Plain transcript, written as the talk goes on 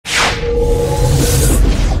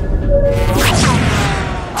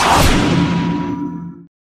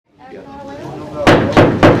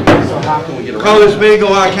Call this meeting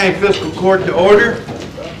of Ohio County Fiscal Court to order.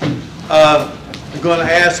 I'm going to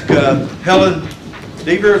ask Helen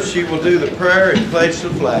Deaver if she will do the prayer and place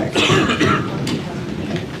the flag.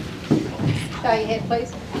 Bow your head,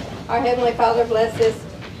 please. Our Heavenly Father, bless this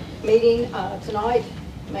meeting tonight.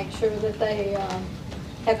 Make sure that they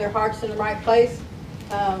have their hearts in the right place.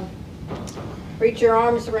 Reach your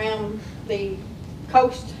arms around the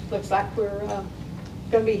coast. Looks like we're going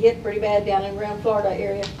to be hit pretty bad down in around Florida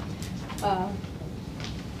area.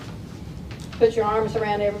 Put your arms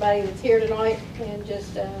around everybody that's here tonight and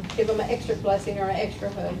just give them an extra blessing or an extra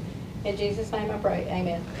hug. In Jesus' name I pray.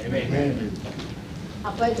 Amen. Amen.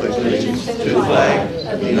 I pledge allegiance to the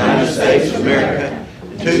flag of the United States of America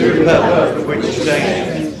and to the republic for which it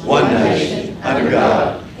stands, one nation, under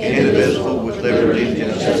God, indivisible, with liberty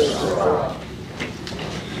and justice for all.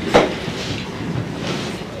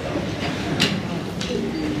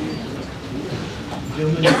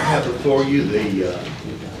 Gentlemen, you have before you the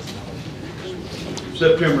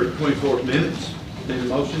September 24th minutes. Need a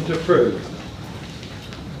motion to approve.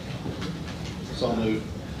 So moved.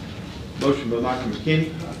 Motion by Michael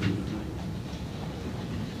McKinney.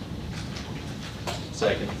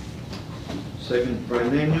 Second. Second, Brian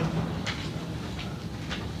Daniel.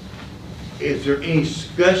 Is there any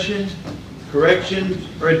discussion, corrections,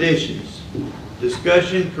 or additions?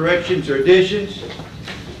 Discussion, corrections, or additions?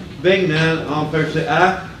 Being none, all in favor say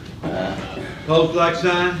aye. Aye. Opposed, like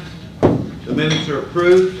sign. The minutes are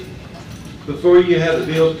approved. Before you have the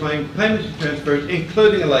bills, claims, payments, and transfers,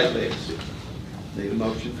 including a late list. Need a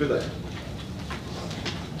motion for that.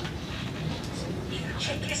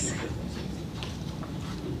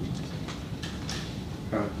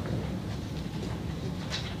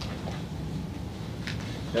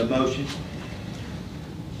 A motion?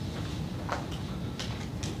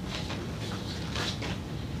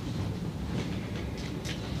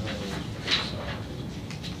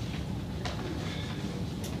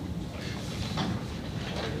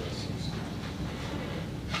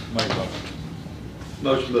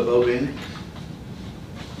 Motion by Bo Bennett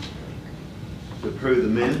to approve the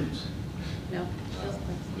minutes. No.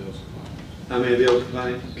 How many bills and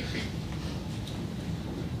claims?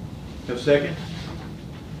 Have a second?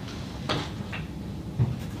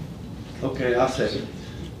 Okay, I'll second.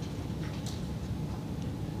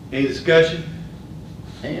 Any discussion?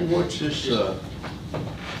 And what's this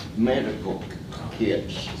medical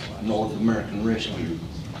kits, North American Rescue?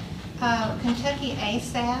 Kentucky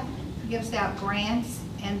ASAP gives out grants,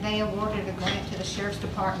 and they awarded a grant to the Sheriff's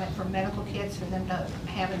Department for medical kits for them to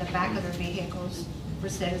have in the back of their vehicles for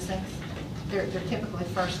citizens. They're typically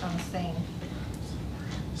first on the scene.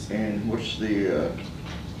 And what's the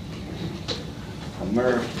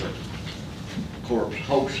American Corps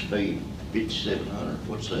host fee? It's $700.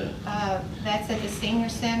 What's that? That's at the senior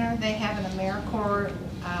center. They have an AmeriCorps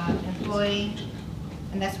employee,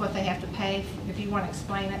 and that's what they have to pay. If you want to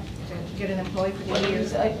explain it, to get an employee for the year.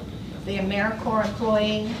 The AmeriCorps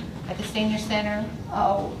employee at the senior center.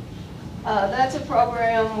 Oh, that's a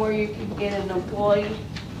program where you can get an employee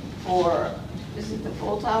for, is it the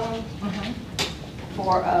full-time one? Mm-hmm.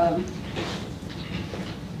 For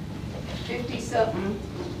 $50-something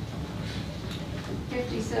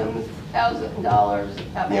thousand,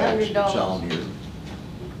 $100. Here.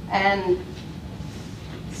 And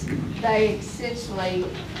they essentially,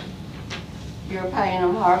 you're paying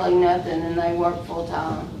them hardly nothing and they work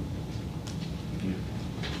full-time.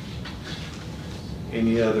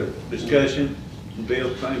 Any other discussion?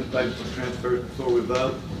 Bills, claims, payments, and transfers before we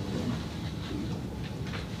vote?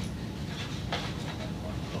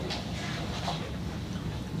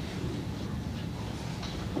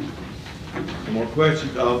 No more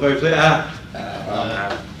questions? All in favor say aye.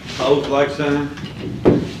 Aye. Opposed, like sign.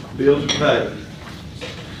 Bills are paid.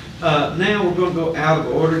 Now we're going to go out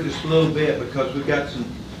of order just a little bit because we've got some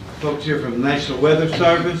folks here from the National Weather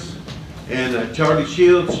Service. And Charlie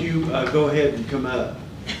Shields, you go ahead and come up.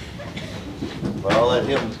 Well, I'll let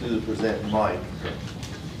him do the presenting, Mike.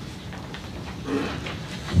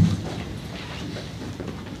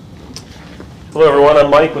 Hello everyone, I'm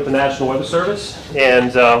Mike with the National Weather Service,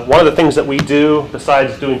 and one of the things that we do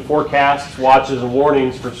besides doing forecasts, watches, and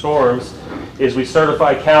warnings for storms is we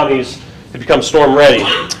certify counties to become storm ready.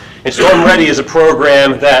 And Storm Ready is a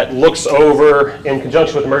program that looks over, in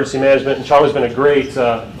conjunction with emergency management, and Charlie's been a great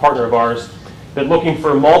partner of ours, that looking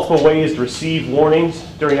for multiple ways to receive warnings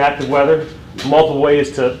during active weather, multiple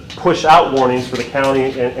ways to push out warnings for the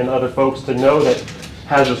county and other folks to know that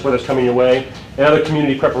hazardous weather is coming your way, and other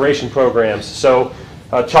community preparation programs. So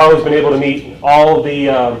Charlie's been able to meet all of the,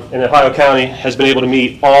 in Ohio County, has been able to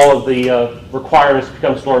meet all of the requirements to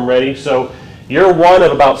become storm ready. So You're one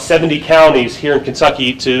of about 70 counties here in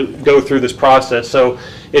Kentucky to go through this process. So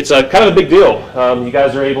it's kind of a big deal. You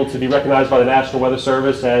guys are able to be recognized by the National Weather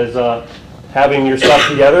Service as having your stuff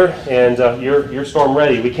together, and you're storm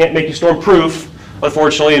ready. We can't make you storm proof,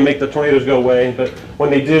 unfortunately, and make the tornadoes go away, but when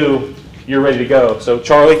they do, you're ready to go. So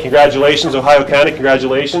Charlie, congratulations. Ohio County,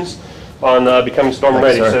 congratulations on becoming storm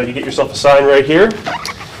ready. Sir. So you get yourself a sign right here.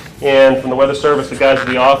 And from the Weather Service, the guys at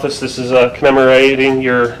the office, this is commemorating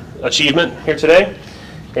your achievement here today.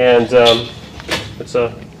 And it's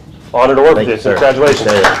an honor to work with you. So congratulations.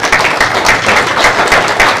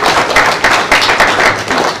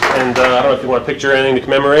 And I don't know if you want a picture or anything to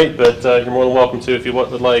commemorate, but you're more than welcome to if you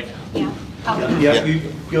would like. Yeah. Yeah,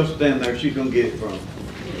 you'll stand there, she's gonna get it from.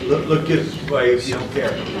 Look this way if you don't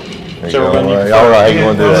care. So All right, you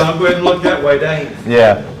want to do I'm that? going to look that way, Dane.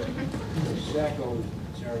 Yeah.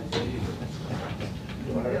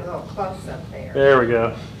 A little close up there. There we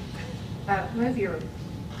go. Move your,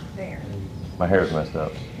 there. My hair's messed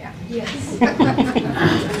up. Yeah. Yes.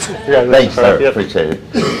 Thanks, sir. Yep. Appreciate it.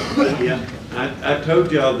 Yeah, I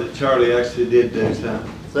told y'all that Charlie actually did do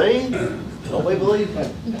something. See? Don't we believe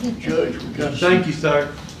that? Judge, we got Thank some, you,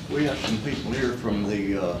 sir. we have some people here from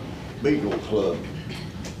the Beagle Club.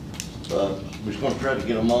 We was gonna try to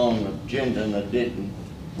get them on the agenda and I didn't.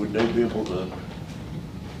 Would they be able to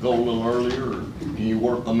go a little earlier, or can you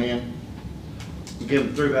work them in? Give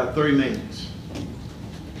them through about 3 minutes.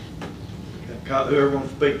 Whoever wants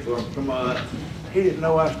to speak for him, come on up. He didn't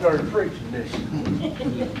know I started preaching this.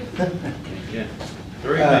 Yeah,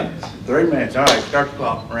 3 minutes. 3 minutes, all right, start the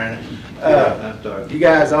clock, Brandon. I started. You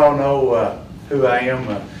guys all know who I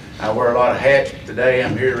am. I wear a lot of hats. Today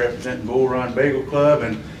I'm here representing Bull Run Beagle Club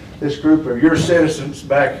and this group of your citizens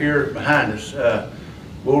back here behind us.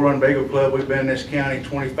 Bull Run Beagle Club, we've been in this county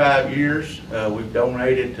 25 years. We've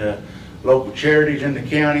donated to local charities in the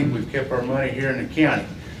county. We've kept our money here in the county.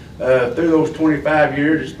 Through those 25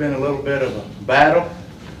 years, it's been a little bit of a battle.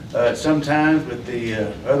 Sometimes with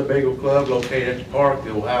the other Beagle Club located at the park,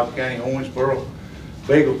 the Ohio County Owensboro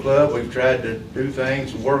Beagle Club, we've tried to do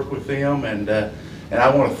things and work with them, and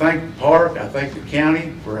I want to thank the park. I thank the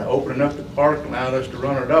county for opening up the park, allowing us to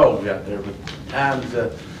run our dogs out there. But times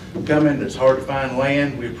coming, it's hard to find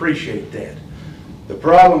land. We appreciate that. The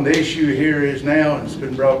problem, the issue here is now, and it's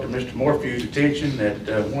been brought to Mr. Morphew's attention,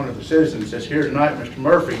 that one of the citizens that's here tonight, Mr.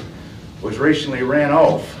 Murphy, was recently ran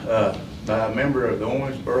off by a member of the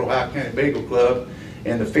Owensboro Ohio County Beagle Club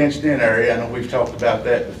in the fenced-in area. I know we've talked about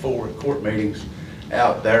that before at court meetings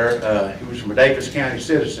out there. He was from a Davis County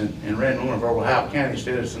citizen and ran one of our Ohio County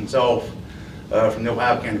citizens off from the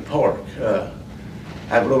Ohio County Park.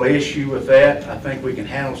 I have a little issue with that. I think we can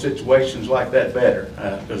handle situations like that better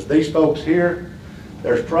because these folks here,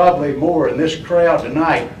 there's probably more in this crowd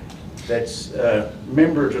tonight that's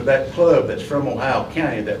members of that club that's from Ohio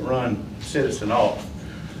County that run citizen off.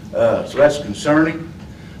 So that's concerning.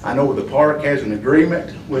 I know the park has an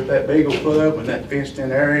agreement with that Beagle Club in that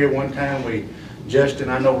fenced-in area. One time Justin,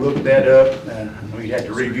 I know, looked that up. I know you had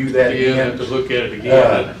to review that again. Yeah, have to look at it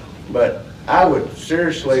again. But I would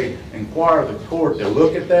seriously inquire the court to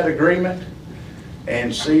look at that agreement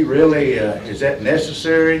and see really, is that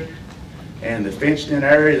necessary? And the fenced-in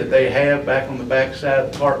area that they have back on the back side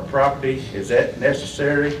of the park property, is that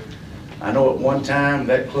necessary? I know at one time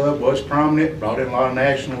that club was prominent, brought in a lot of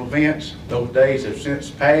national events. Those days have since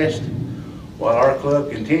passed, while our club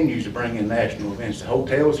continues to bring in national events. The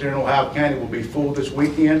hotels here in Ohio County will be full this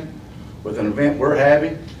weekend with an event we're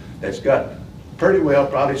having that's got pretty well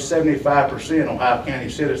probably 75% Ohio County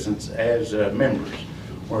citizens as members.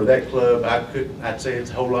 Where that club, I'd say it's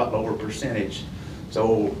a whole lot lower percentage.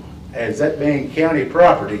 So as that being county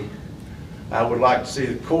property, I would like to see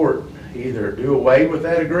the court either do away with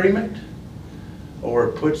that agreement or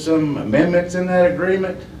put some amendments in that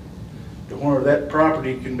agreement to where that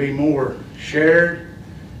property can be more shared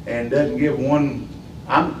and doesn't give one.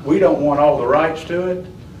 We don't want all the rights to it.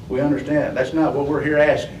 We understand. That's not what we're here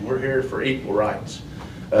asking. We're here for equal rights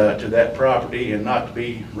to that property and not to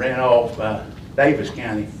be ran off by Davis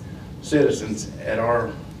County citizens at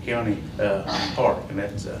our county park. And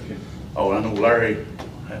that's, I know Larry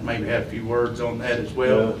maybe have a few words on that as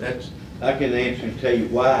well. I can answer and tell you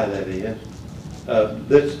why that is.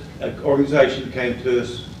 This organization came to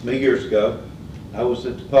us many years ago. I was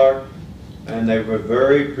at the park, and they were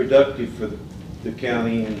very productive for the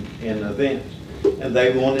county in events. And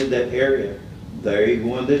they wanted that area. They're the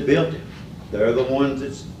one that built it. They're the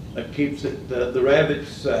ones that keeps the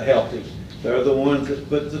rabbits healthy. They're the ones that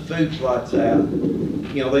put the food plots out.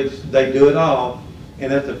 You know, they do it all.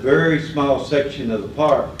 And that's a very small section of the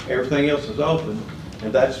park. Everything else is open.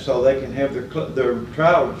 And that's so they can have their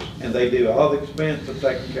trailers, and they do all the expense of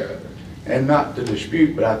taking care of it. And not to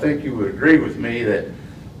dispute, but I think you would agree with me that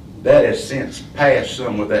that has since passed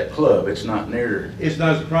some with that club. It's not near, It's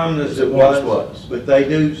not as prominent as As it it once was, was. but they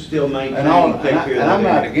do still maintain and and take care of and I'm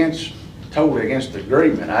not that. totally against the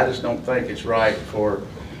agreement. I just don't think it's right for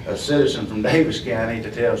a citizen from Davis County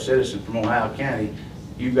to tell a citizen from Ohio County,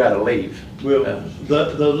 you've got to leave. Well,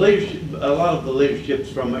 the leadership, a lot of the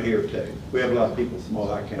leadership's from here too. We have a lot of people from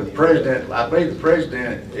Ohio County. The president, I believe the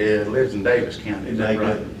president lives in Davis County, is that They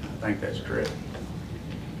right? do. I think that's correct.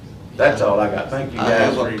 That's all I got. Thank you I guys.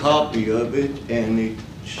 have for a your- copy of it, and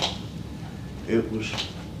it was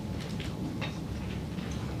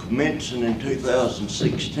commencing in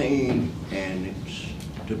 2016, and it's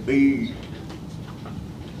to be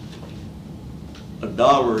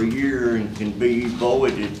 $1 a year and can be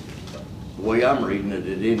voided, the way I'm reading it,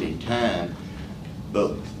 at any time.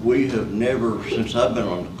 But we have never, since I've been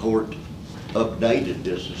on the court, updated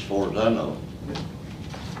this as far as I know.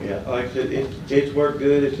 Yeah, like I said, it's worked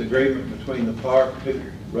good. It's an agreement between the park, who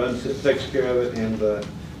runs it, takes care of it,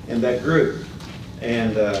 and that group.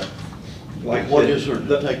 And, like I What said, is there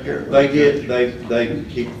to take care of? they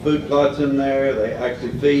keep food plots in there. They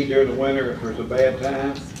actually feed during the winter if there's a bad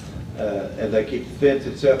time. And they keep the fence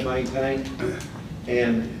itself maintained.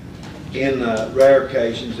 And in rare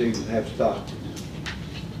occasions, they even have stock.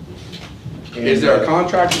 Is there a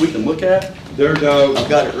contract we can look at? Their dogs. I've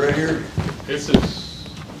got it right here. This is,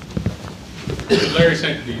 Larry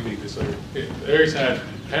sent it to you, this Larry. Larry's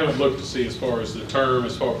haven't looked to see as far as the term,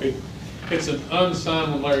 it's an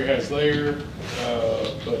unsigned one Larry has there,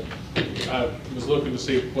 but I was looking to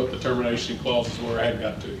see what the termination clauses were. I hadn't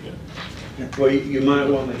got to it yet. Well, you might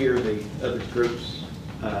want to hear the other group's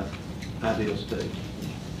ideas too.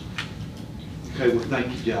 Okay, well, thank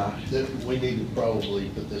you, Josh. We need to probably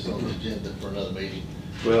put this on the agenda for another meeting.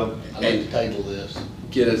 Well, I'd like to table this.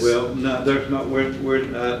 Get us, well, no, there's not, we're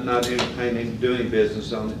not entertaining doing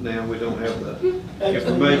business on it now. We don't have the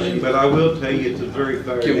information, but I will tell you it's a very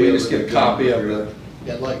fair deal. can we just get a copy of the,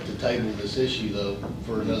 I'd like to table this issue though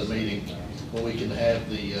for another meeting where we can have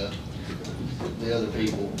the other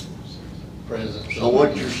people present. So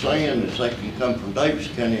what you're saying is they can come from Davis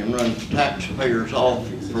County and run taxpayers off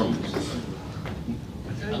from,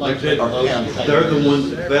 I'd like to make a motion to table They're the this. ones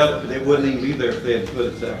that developed it. It wouldn't even be there if they had put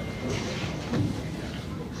it there.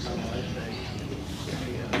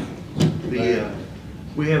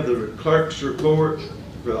 We have the clerk's report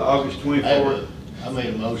for August 24th. I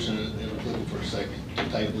made a motion and was looking for a second to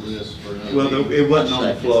table this for another Well, meeting. it wasn't on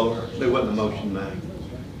the floor. There wasn't a motion made.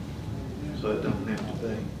 So it don't have to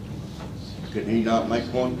be. could he not make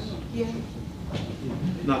one?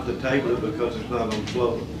 Not the table it because it's not on the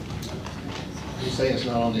floor. You say it's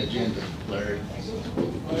not on the agenda, Larry.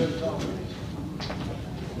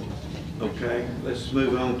 Okay, let's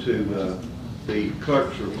move on to the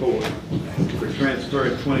clerk's report for transfer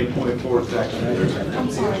of 2024 tax matters. I'm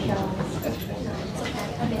sorry, guys.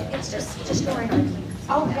 I mean, it's just going on.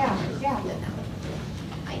 Oh, yeah, yeah.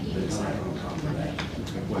 I use.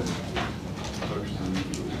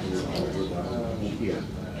 Yeah,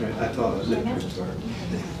 I thought it was it.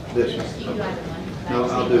 This one. No,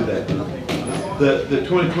 I'll do that. The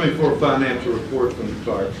 2024 financial report from the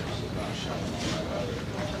clerk.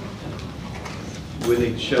 We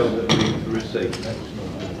need to show that we received.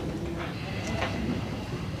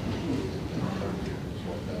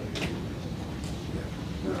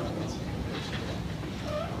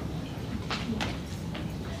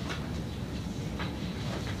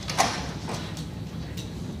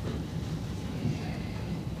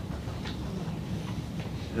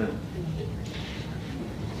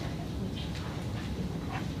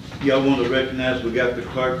 Y'all want to recognize we got the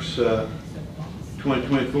clerk's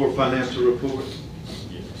 2024 financial report?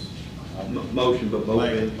 Yes. Motion by Bo.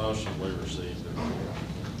 Motion we received it.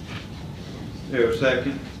 There a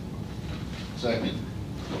second? Second.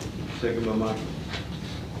 Second by Michael.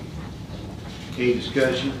 Any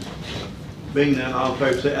discussion? Being none, all in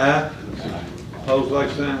favor say aye. Opposed, like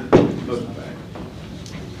sign. Motion passed.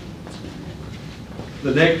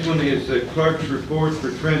 The next one is the clerk's report for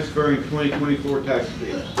transferring 2024 tax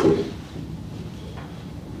bills.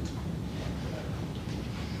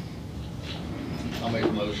 I'll make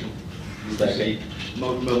a motion. Second.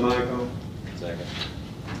 Motion by Michael, Second.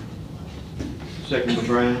 second by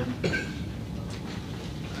Brian.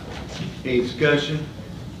 Any discussion?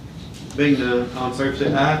 Being none, all in favor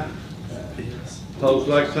say aye. Opposed,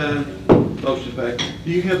 like sign. Motion passed.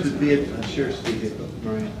 Do you have the bid on sheriff's vehicle,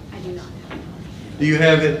 Brian? I do not. Do you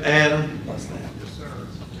have it, Adam?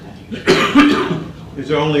 Is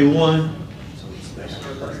there only one?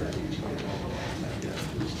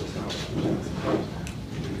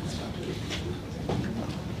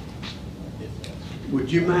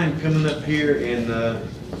 would you mind coming up here and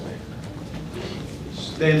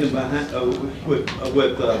standing behind, with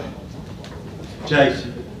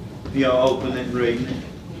Jason? If y'all open it and read it.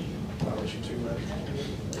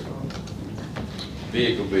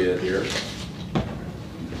 Vehicle bid here.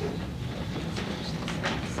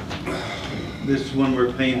 This is one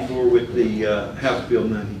we're paying for with the House bill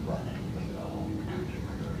money.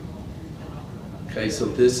 Okay, so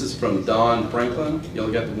this is from Don Franklin. You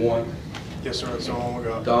only got the one? Yes, sir, that's the one we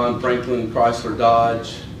got. Don Franklin, Chrysler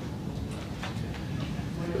Dodge,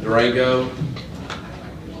 Durango.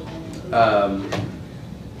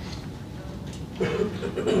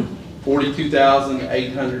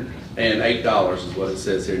 $42,808 is what it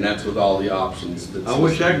says here, and that's with all the options. I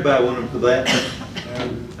wish I could buy one for that.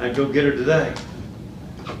 I'd go get her today.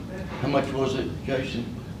 How much was it, Jason?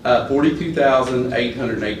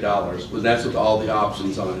 $42,808, but that's with all the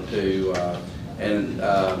options on it too.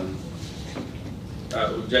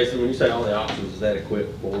 Jason, when you say all the options, is that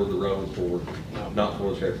equipped for the road, for, not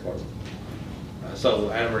for the sheriff's department? So,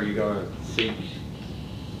 Adam, are you gonna seek,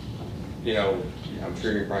 you know, I'm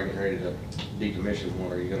sure you're probably getting ready to decommission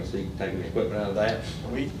one, are you gonna seek taking the equipment out of that?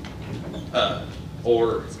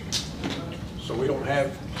 Or? So we don't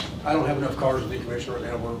have, I don't have enough cars to decommission right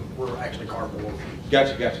now. We're actually car poor.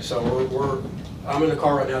 Gotcha. So I'm in a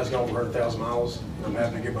car right now that's got over 100,000 miles. I'm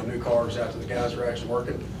having to get my new cars out to the guys who are actually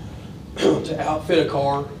working to outfit a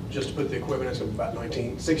car, just to put the equipment in. It's about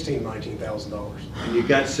 $16,000 to $19,000. And you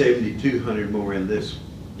got 7,200 more in this.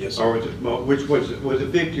 Yes, sir. Or was it, which was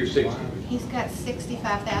it 50 or 60? He's got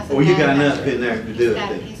 65,000. Oh, you got enough in there to do it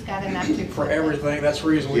then. He's got enough to. For everything. That's the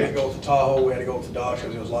reason we didn't go with the Tahoe. We had to go with the Dodge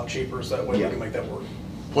because it was a lot cheaper, so that way we can make that work.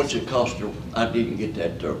 What's it cost her? I didn't get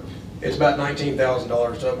that term. It's about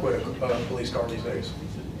 $19,000 to upgrade a police car these days.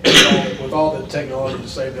 With all the technology to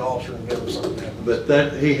save the officer and if something happens. But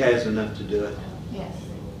that, he has enough to do it. Yes.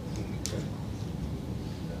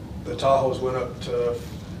 The Tahoes went up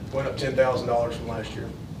 $10,000 from last year.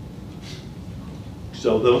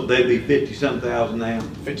 So they'd be 50-some thousand now.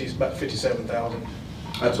 About 57,000.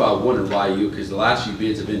 That's why I wondered why you, because the last few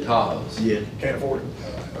bids have been Tahoes. Yeah. Can't afford it.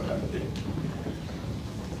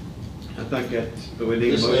 I think that's, we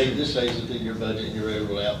need a motion. This saves it in your budget, and you're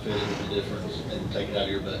able to outfit it with the difference and take it out of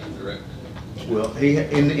your budget, correct? Well,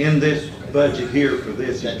 in this budget here for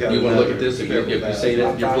this, he's got. You want to look at this, if you see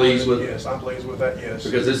that, you're pleased with? Yes, I'm pleased with that, yes.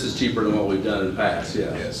 Because this is cheaper than what we've done in the past,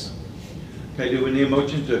 yeah. Yes. Okay, do we need a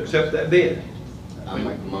motion to accept that bid? I'll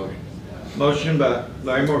make the motion. Motion by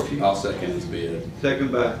Larry Murphy. I'll second his bid.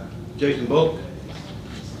 Second by Jason Bullock.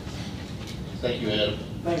 Thank you, Adam.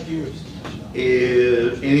 Thank you.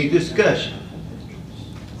 Is any discussion?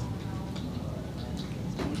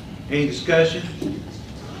 Any discussion?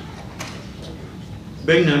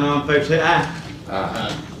 Being none, all in favor say aye.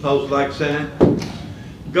 Aye. Opposed, like sign.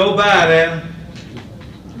 Go by it, Adam.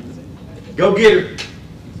 Go get her.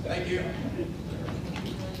 Thank you.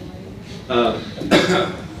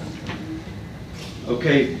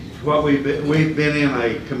 Okay, what we've been in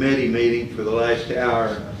a committee meeting for the last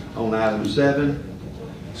hour on item 7.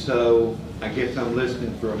 So I guess I'm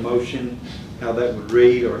listening for a motion, how that would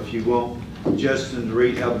read, or if you want Justin to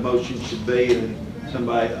read how the motion should be and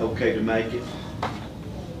somebody okay to make it.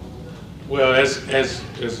 Well, as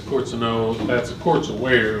the courts know, as the court's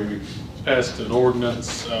aware, we passed an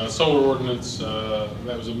ordinance, solar ordinance,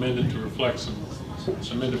 that was amended to reflect some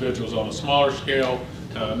individuals on a smaller scale.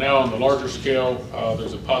 Now on the larger scale,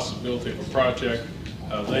 there's a possibility of a project.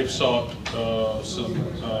 They've sought some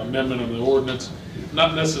amendment of the ordinance,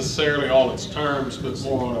 not necessarily all its terms, but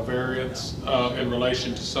more on a variance in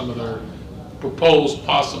relation to some of their proposed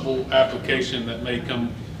possible application that may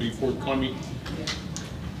come before forthcoming.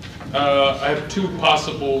 I have 2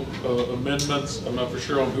 possible amendments. I'm not for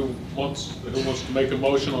sure on who wants to make a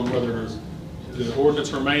motion on whether the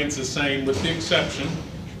ordinance remains the same, with the exception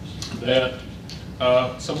that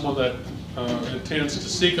someone that intends to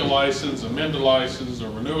seek a license, amend a license, or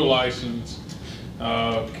renew a license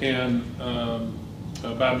can,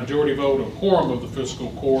 by majority vote of quorum of the fiscal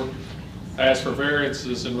court, ask for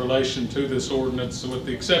variances in relation to this ordinance, with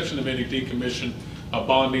the exception of any decommission,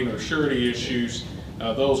 bonding, or surety issues.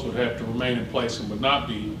 Those would have to remain in place and would not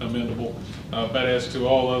be amendable. But as to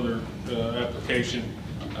all other application,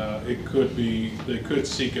 they could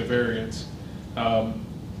seek a variance.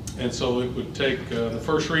 And so it would take the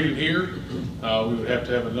first reading here. We would have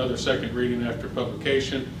to have another second reading after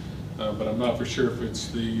publication, but I'm not for sure if it's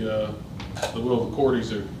the will of the court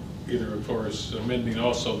either as far as amending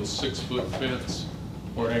also the 6-foot fence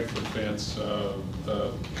or 8-foot fence.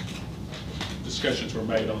 Discussions were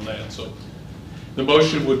made on that. So The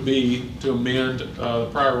motion would be to amend the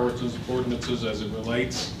prior ordinances as it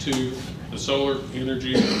relates to the solar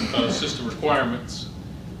energy system requirements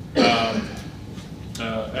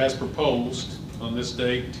as proposed on this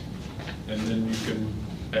date, and then you can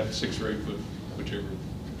have 6 or 8 foot, whichever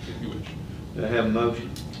you wish. Do I have a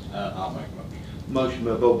motion? I'll make a motion. Motion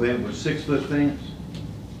by Bo Bent with 6 foot fence?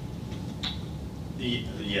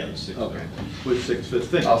 Yeah, the 6 foot. Okay, with 6 foot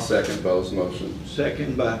fence. I'll second Bo's motion.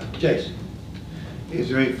 Second by Jason. Is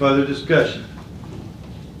there any further discussion?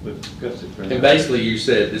 We've discussed it for And now. basically, you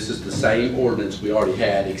said this is the same ordinance we already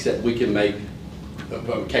had, except we can make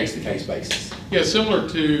a case-to-case basis. Yeah, similar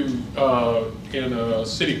to in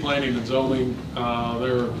city planning and zoning,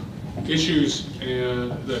 there are issues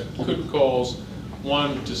that could cause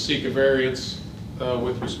one to seek a variance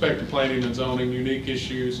with respect to planning and zoning, unique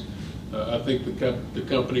issues. I think the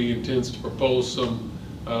company intends to propose some,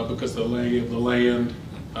 because of the lay of the land,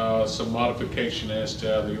 some modification as to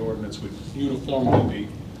how the ordinance would uniformly be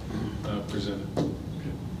presented.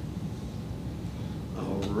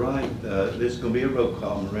 All right, this is going to be a roll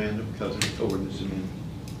call, Miranda, because it's ordinance amendment.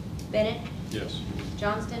 Bennett, Yes.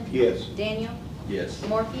 Johnston. Yes. Daniel, Yes.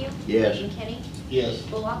 Morphew. Yes. McKinney, Yes.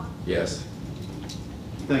 Bullock. Yes.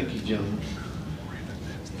 Thank you, gentlemen.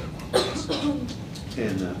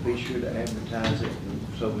 And be sure to advertise it,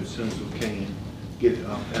 so as soon as we can, get it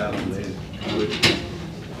off out on there.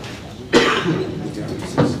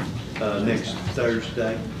 Next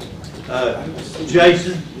Thursday.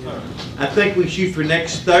 Jason, I think we shoot for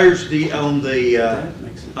next Thursday on the,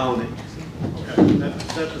 on it. Okay,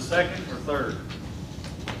 that's the 2nd or 3rd?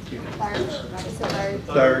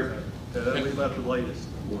 Third. That'll be about the latest.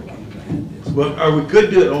 Well, or we could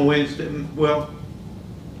do it on Wednesday, well,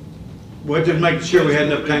 we're just making sure we had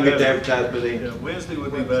enough time to get the advertisement in. Yeah, Wednesday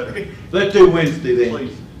would be better. Let's do Wednesday then.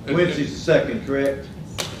 Please. Wednesday's the 2nd, correct?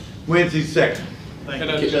 Wednesday's 2nd. Thank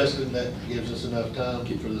And you. Justin, that gives us enough time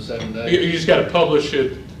for the 7 days. You just got to publish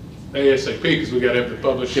it ASAP, because we got to have it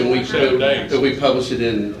published Can we, in 7 days. can we publish it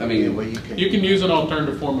in, I mean, You can use an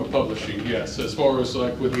alternative form of publishing, yes, as far as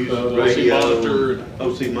like with Use the OC radio, Monitor and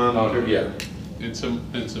OC Monitor. yeah. and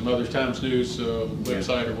some other Times News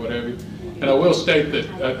website or whatever. And I will state that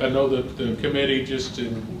I know that the committee, just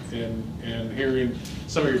in hearing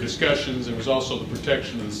some of your discussions, there was also the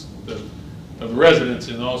protection of the residents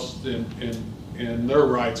and also in their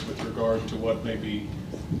rights with regard to what may be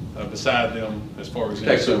beside them as far as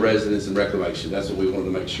Protection of residents and reclamation, that's what we wanted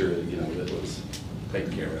to make sure that, that was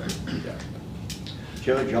taken care of. Yeah.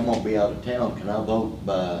 Judge, I'm gonna be out of town. Can I vote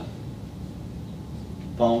by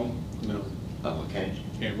phone? No. Oh, okay.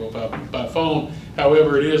 Can't vote by phone.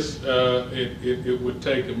 However, it is, it would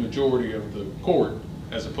take a majority of the court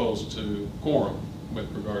as opposed to quorum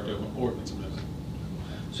with regard to an ordinance amendment.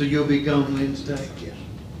 So you'll be gone Wednesday? Yes.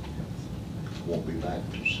 Won't be back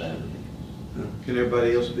till Saturday. Can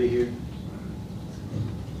everybody else be here?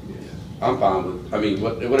 I'm fine with, I mean,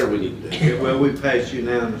 whatever we need to do. Yeah, well, we passed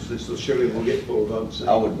unanimously, so surely we'll get 4 votes.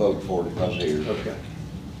 I would vote for it if I was here. Okay.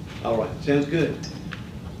 All right, sounds good.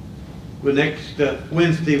 Well, next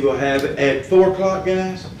Wednesday, we'll have it at 4 o'clock,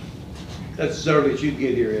 guys? That's as early as you can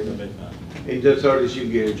get here, isn't it? And that's as early as you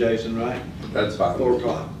can get here, Jason, right? That's fine. 4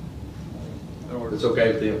 o'clock. It's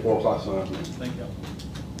okay with them, 4 o'clock's fine. Thank you.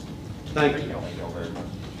 Thank you.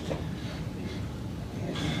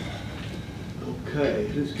 Okay,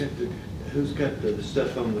 who's got the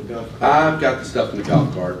stuff on the golf cart? I've got the stuff in the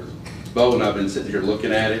golf cart. Bo and I have been sitting here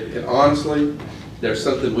looking at it, and honestly, there's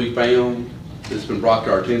something we found that's been brought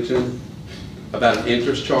to our attention about an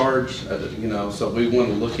interest charge, so we want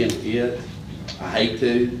to look into it. I hate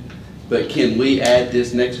to, but can we add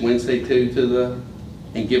this next Wednesday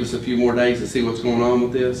and give us a few more days to see what's going on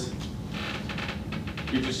with this?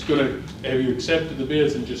 You're just gonna, have you accepted the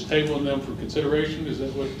bids and just tabling them for consideration? Is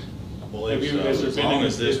that what? I believe so, as long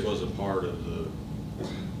as this was a part of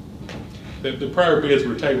the prior bids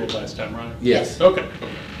were tabled last time, right? Yes. Okay.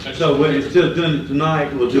 So when it's still doing it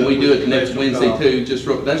tonight, we'll do it. Can we do it next Wednesday too?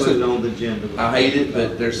 That's Put it on the agenda. I hate it,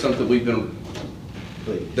 but there's something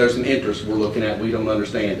there's an interest we're looking at. We don't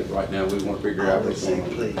understand it right now. We want to figure out what's going on.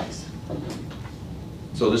 Please.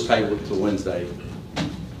 So this table it till Wednesday.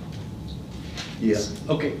 Yes.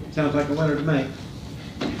 Okay, sounds like a winner to me.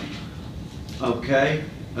 Okay.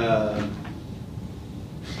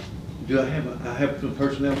 Do I have some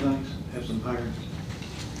personnel things? Have some hires?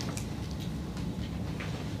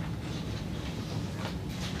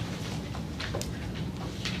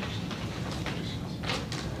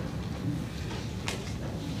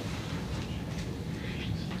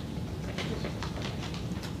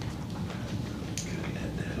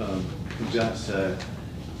 We've got,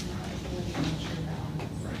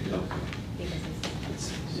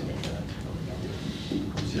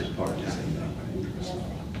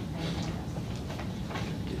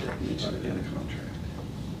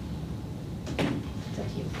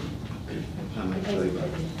 I may say both.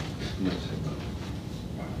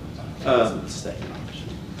 I may say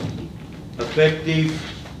both. Effective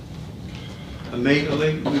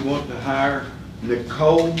immediately, we want to hire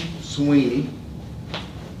Nicole Sweeney.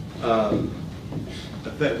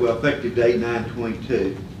 Effective date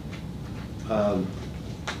 9/22.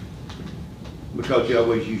 Because you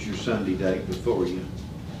always use your Sunday date before you.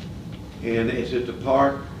 And it's at the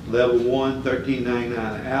park, level 1, $13.99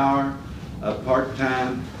 an hour, a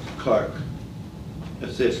part-time clerk,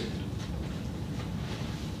 assistant.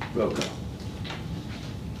 Roll call.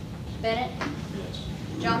 Bennett? Yes.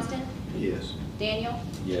 Johnston? Yes. Daniel?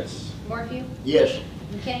 Yes. Morphew? Yes.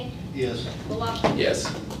 McKinney? Yes. Bullock? Yes.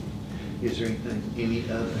 Is there anything, any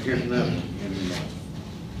other, here's another.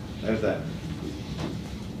 There's that.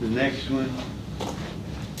 The next one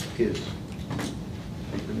is, how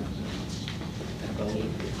you pronounce it?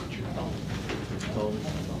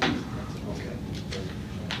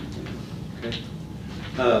 Okay.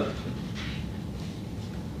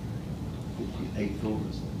 8-4.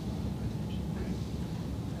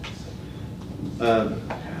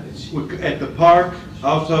 At the park,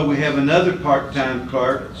 also we have another part-time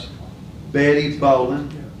clerk, Betty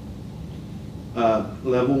Boland,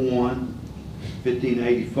 level 1,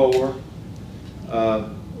 $15.84.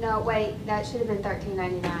 No, wait, that should have been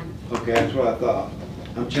 $13.99. Okay, that's what I thought.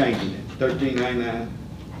 I'm changing it. $13.99.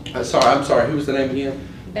 I'm sorry, who was the name again?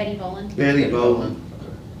 Betty Boland? Betty Boland.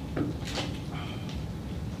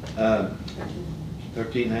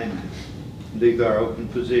 $13.99. These are open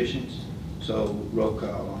positions, so roll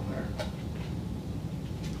call on there.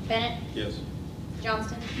 Bennett? Yes.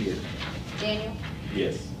 Johnston? Yes. Daniel?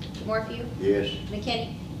 Yes. Morphew? Yes.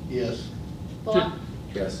 McKinney? Yes. Bullock?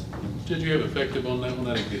 Yes. Did you have effective on that one?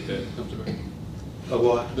 I didn't get that. I'm sorry.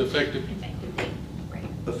 What? The effective? Effective date. Right.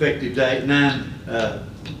 Effective date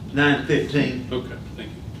 9/15. Okay, thank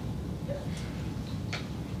you.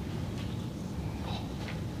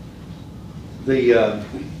 The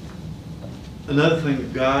another thing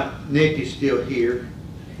we've got, Nick is still here.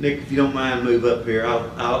 Nick, if you don't mind, move up here.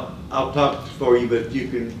 I'll talk for you, but you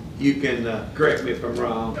can correct me if I'm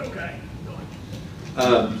wrong. Okay.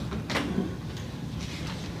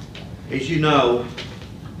 As you know,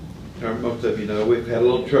 or most of you know, we've had a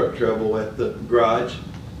little truck trouble at the garage.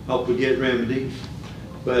 Hope we get remedied,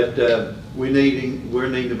 but we're needing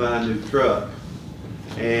to buy a new truck,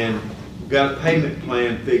 and we've got a payment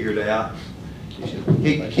plan figured out.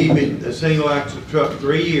 Keeping a single axle truck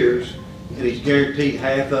 3 years, and he's guaranteed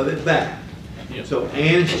half of it back. Yep. So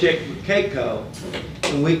Ann's checked with Keiko,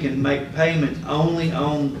 and we can make payments only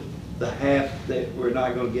on the half that we're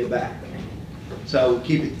not going to get back. So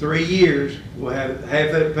keep it 3 years, we'll have half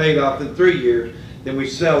of it paid off in 3 years, then we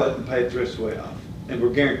sell it and pay the rest of the way off. And we're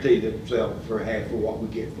guaranteed to sell it for half of what we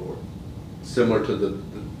get for it. Similar to the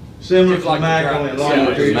Similar Just to like the Mack, drive- only a similar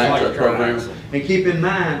longer to period. Mack like truck the drive program. axle. And keep in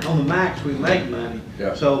mind, on the Max, we make money.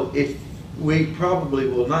 Yeah. So if we probably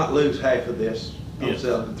will not lose half of this on Yes.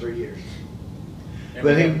 selling in 3 years. And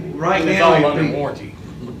But we- right and it's now, all it'd under be- warranty.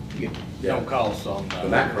 Don't cost on. The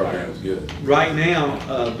MAC program is good. Right now,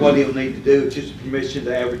 what he'll need to do is just permission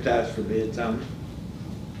to advertise for bids on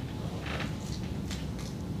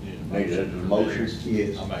Need a motion? it.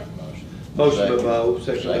 Yes. I'll make the motion. Motion by Bo,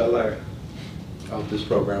 second by Larry. I hope this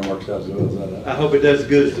program works out as well as that. I hope it does as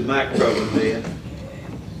good as the MAC program did.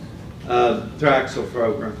 Triaxle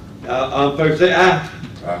program. On Thursday, aye.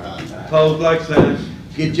 Opposed, like sign.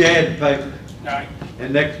 Get your ad paper. Aye.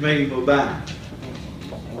 And next meeting we'll buy.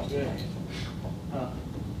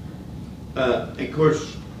 Of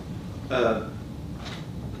course,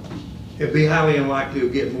 it'd be highly unlikely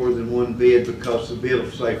we'll get more than one bid because the bid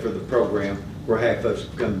will say for the program where half of us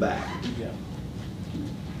come back.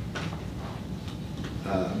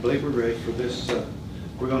 I believe we're ready for this.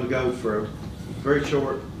 We're going to go for a very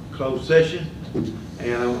short closed session,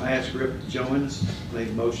 and I'll ask Rip to join us. Make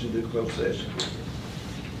a motion to close session.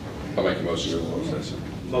 I'll make a motion to close session.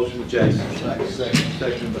 Motion with Jason. Second.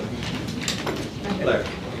 Second by Larry.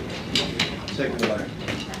 Second by Larry.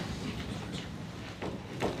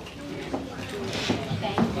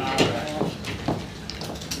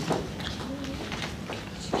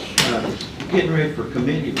 Getting ready for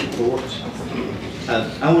committee reports.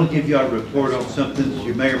 I want to give you a report on something that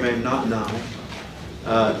you may or may not know.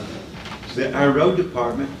 Our road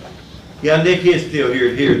department, yeah, Nick is still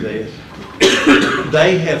here to hear this.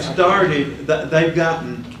 They have started, they've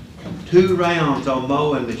gotten 2 rounds on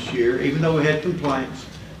mowing this year, even though we had complaints.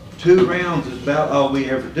 2 rounds is about all we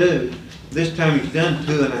ever do. This time he's done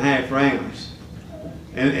 2.5 rounds.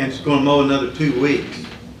 And it's going to mow another 2 weeks.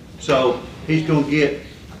 So he's going to get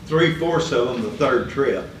 3/4 of them the 3rd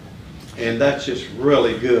trip. And that's just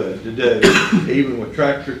really good to do, even with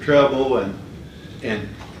tractor trouble and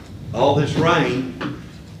all this rain.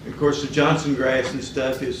 Of course, the Johnson grass and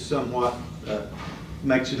stuff is somewhat,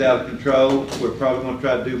 makes it out of control. We're probably gonna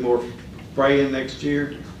try to do more spraying next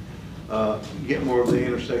year, get more of the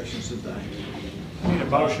intersections and things. Need a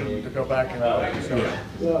motion to go back and Motion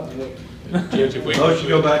to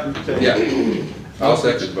go back and. Yeah, I'll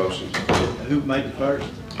second the motion. Who made the first?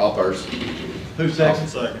 I'll first. Who second?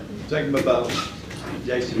 Second. Second by Bo.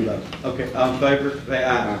 Jason Bo. Okay, all in favor, say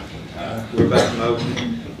aye. We're back to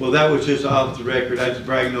motion. Well, that was just off the record. I was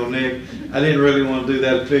bragging on Nick. I didn't really want to do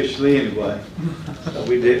that officially anyway.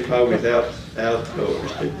 We did probably out of court.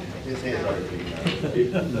 His hands are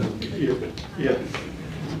Yeah.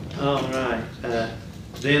 All right.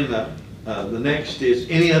 Then the next is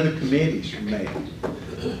any other committees from me.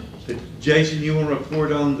 Jason, you want to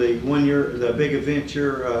report on the the big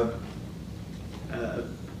adventure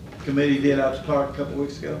committee did out to park a couple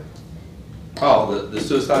weeks ago? Oh, the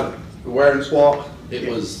suicide awareness walk, it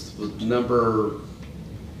was number,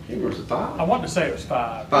 was it 5? I want to say it was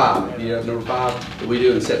 5. 5, yeah, number 5. We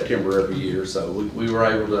do in September every year, so we were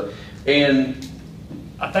able to, and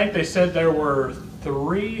I think they said there were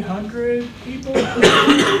 300 people.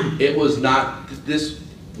 it was not this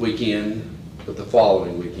weekend, but the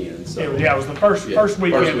following weekend. So Yeah, it was the first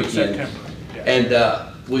weekend of September. Yeah. And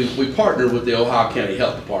we partnered with the Ohio County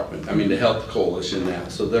Health Department. I mean, the Health Coalition now.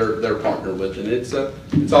 So they're partnered with, and it's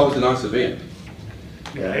always a nice event.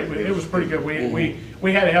 Yeah, it was pretty good. We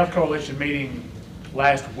had a Health Coalition meeting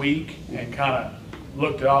last week and kind of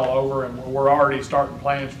looked it all over, and we're already starting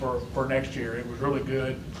plans for next year. It was really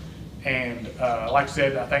good. And like I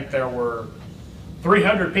said, I think there were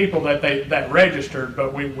 300 people that registered,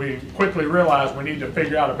 but we quickly realized we need to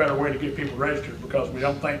figure out a better way to get people registered, because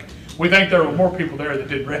we think there were more people there that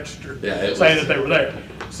didn't register, saying that they were there.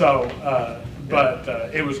 So, but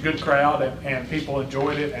it was a good crowd, and people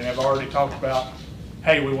enjoyed it, and have already talked about,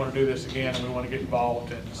 hey, we want to do this again, and we want to get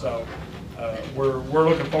involved. And so we're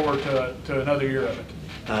looking forward to another year of it.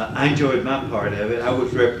 I enjoyed my part of it. I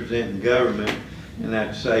was representing government, and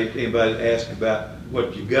I'd say if anybody asked about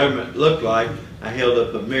what your government looked like, I held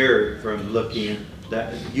up a mirror for them to look in.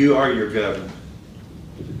 That you are your government,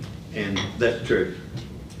 and that's true.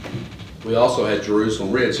 We also had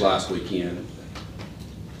Jerusalem Ridge last weekend.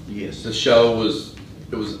 Yes. The show was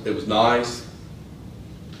nice,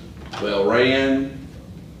 well ran,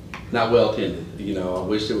 not well attended. You know, I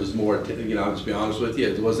wish it was more. You know, to be honest with you,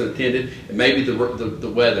 it wasn't attended. And maybe the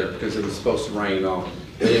weather, because it was supposed to rain on.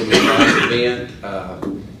 It was a nice event.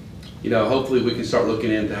 You know, hopefully we can start looking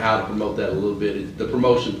into how to promote that a little bit. The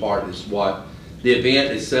promotion part is what the event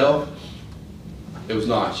itself. It was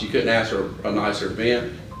nice. You couldn't ask for a nicer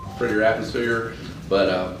event, prettier atmosphere,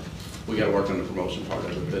 but we got to work on the promotion part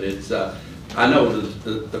of it. But it's, I know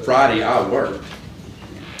the Friday I worked,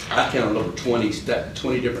 I counted over 20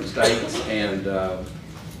 different states, and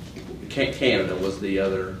Canada was the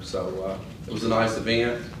other. So it was a nice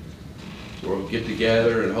event. We'll get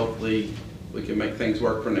together and hopefully we can make things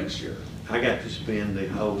work for next year. I got to spend the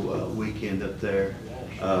whole weekend up there.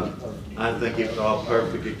 I think it was all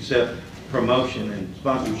perfect except promotion and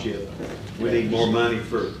sponsorship. We need more money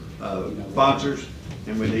for sponsors,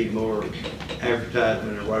 and we need more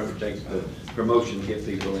advertisement or whatever it takes for promotion to get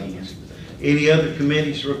people in. Any other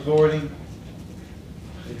committees reporting?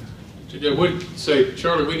 Yeah, we'd say,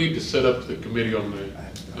 Charlie, we need to set up the committee on the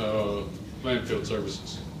landfill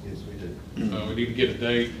services. Yes, we do. We need to get a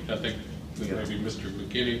date. I think maybe Mr.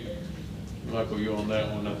 McKinney, Michael, you on that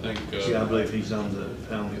one, I think. Yeah, I believe he's on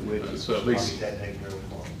it with us. So at least, okay.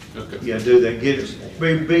 Yeah, do that. Get us,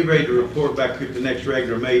 be ready to report back at the next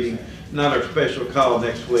regular meeting. Not our special call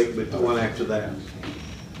next week, but the one after that.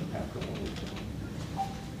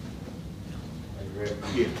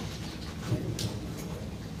 Yeah.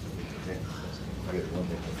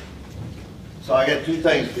 So I got 2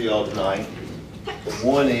 things for y'all tonight.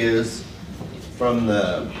 One is from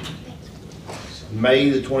the May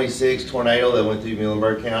the 26th tornado that went through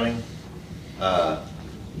Muhlenberg County.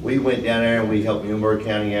 We went down there and we helped Muhlenberg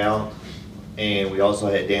County out, and we also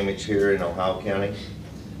had damage here in Ohio County.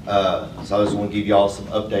 So I just want to give y'all some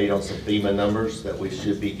update on some FEMA numbers that we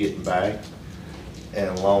should be getting back. And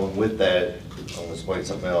along with that, I'm going to explain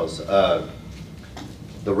something else.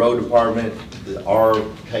 The road department, our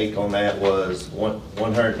take on that was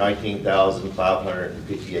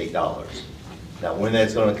 $119,558. Now, when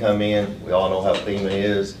that's going to come in, we all know how FEMA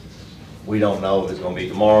is. We don't know if it's going to be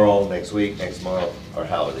tomorrow, next week, next month, or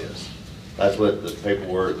how it is. That's what the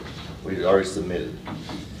paperwork we already submitted.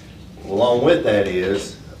 Along with that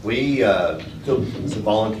is, we took some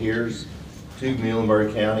volunteers to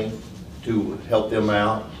Muhlenberg County to help them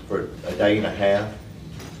out for a day and a half.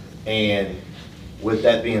 And with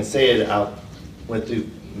that being said, I went through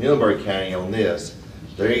Muhlenberg County on this.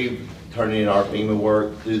 They turn in our FEMA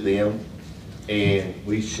work through them. And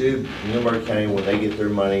we should, Muhlenberg County, when they get their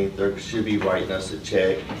money, they should be writing us a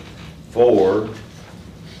check for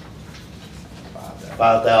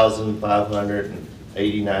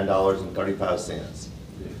 $5,589.35.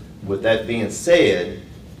 With that being said,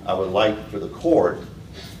 I would like for the court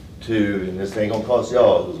to, and this ain't gonna cost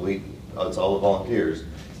y'all, because it's all the volunteers,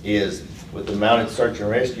 is with the mounted search and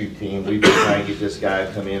rescue team, we've been trying to get this guy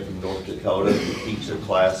to come in from North Dakota to teach a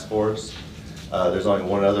class for us. There's only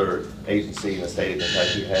one other agency in the state of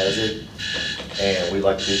Kentucky has it, and we'd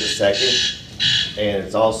like to do the second. And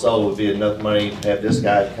it's also would be enough money to have this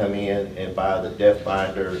guy come in and buy the depth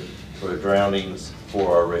finder for the drownings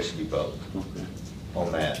for our rescue boat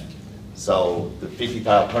on that. So the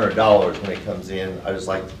 $5,500 when it comes in, I just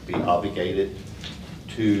like to be obligated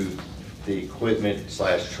to the equipment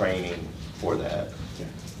 / training for that.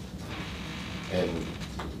 And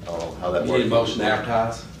I don't know how that You works. need a motion to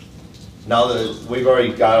advertise? Now that we've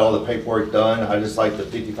already got all the paperwork done, I just like the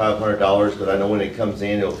 $5,500, but I know when it comes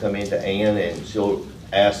in, it'll come into Ann and she'll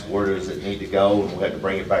ask where does it need to go, and we'll have to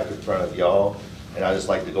bring it back to the front of y'all. And I just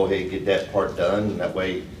like to go ahead and get that part done, and that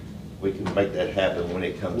way we can make that happen when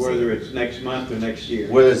it comes in. Whether it's next month or next year.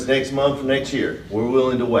 Whether it's next month or next year, we're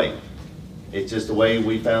willing to wait. It's just the way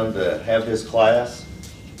we found to have this class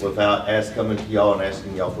without coming to y'all and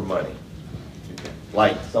asking y'all for money.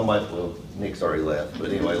 Like somebody, well, Nick's already left, but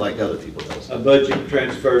anyway, like other people does. A budget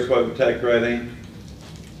transfer is what we take, right, Ann?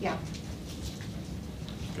 Yeah.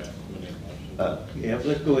 Yeah,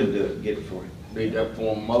 let's go and do it, get it for him. Need that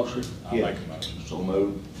form of motion? I'll make a motion. So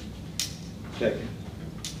move. Second.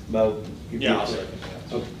 Bo? you Yeah, I'll get second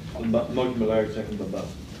that? Okay. Motion by Larry, second by Bo.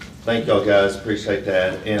 Thank y'all guys, appreciate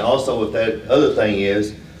that. And also with that, other thing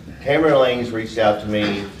is, Cameron Lane's reached out to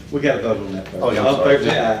me. We got to vote on that first. Oh, yeah, I'm All in favor,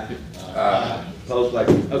 sorry. say aye. Opposed, like,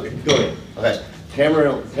 okay, go ahead. Okay,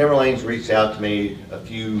 Cameron Lane's reached out to me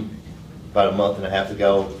about a month and a half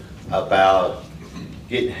ago about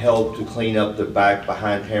getting help to clean up the back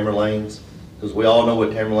behind Cameron Lanes, because we all know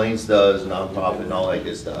what Cameron Lanes does, nonprofit and all that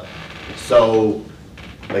good stuff. So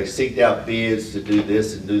they seeked out bids to do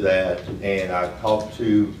this and do that, and I talked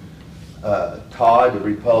to Todd, the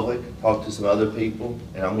Republic, talked to some other people,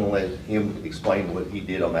 and I'm gonna let him explain what he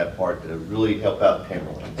did on that part to really help out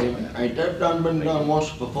Cameron Lanes. Ain't that been done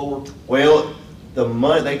once before? Well, the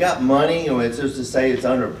money, they got money, and it's just to say it's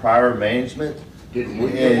under prior management. Didn't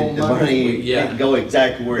we give And them the money? money didn't go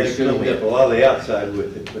exactly where it They should have cleaned up a been. lot of the outside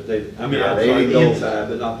with it, but they, I mean, Yeah, they outside, didn't the go- inside,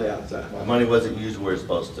 but not the outside. The money wasn't used where it's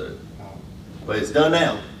supposed to. But it's done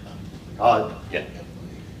now. Todd? Yeah.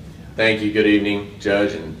 Thank you. Good evening,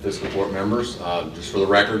 Judge and Fiscal Court members. Just for the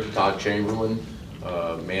record, Todd Chamberlain,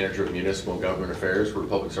 Manager of Municipal and Government Affairs for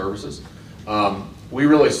Public Services. We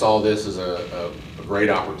really saw this as a great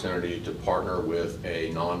opportunity to partner with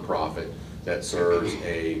a nonprofit that serves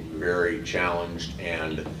a very challenged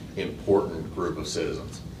and important group of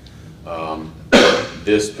citizens.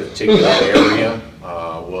 This particular area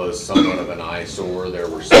was somewhat of an eyesore. There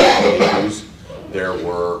were safety issues. There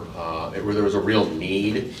was a real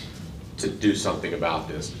need to do something about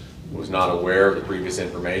this. Was not aware of the previous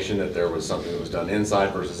information that there was something that was done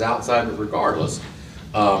inside versus outside, but regardless,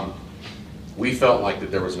 we felt like that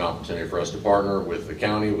there was an opportunity for us to partner with the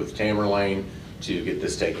county, with Tamerlane, to get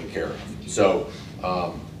this taken care of. So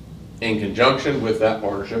in conjunction with that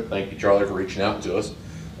partnership, thank you, Charlie, for reaching out to us,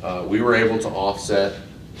 we were able to offset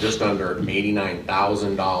just under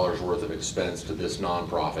 $89,000 worth of expense to this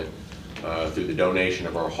nonprofit through the donation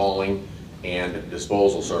of our hauling and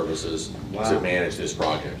disposal services to manage this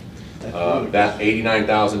project. That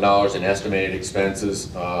 $89,000 in estimated expenses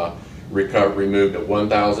removed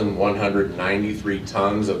 1,193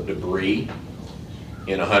 tons of debris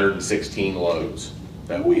in 116 loads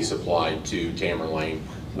that we supplied to Tamerlane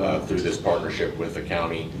through this partnership with the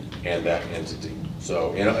county and that entity.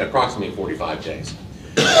 So in approximately 45 days.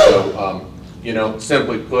 So, you know,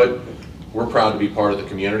 simply put, we're proud to be part of the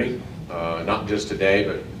community, not just today,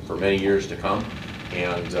 but for many years to come.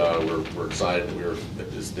 And we're excited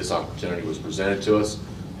that this opportunity was presented to us,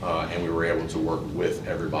 and we were able to work with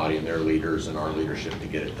everybody and their leaders and our leadership to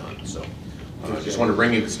get it done. So just want to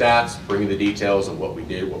bring you the stats, bring you the details of what we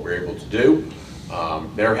did, what we're able to do.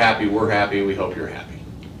 They're happy, we're happy, we hope you're happy.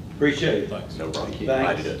 Appreciate it. Thanks. No problem. Thanks.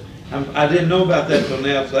 Glad you did. I didn't know about that till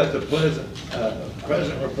now, so that's a pleasant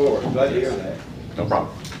report. Glad to hear that. No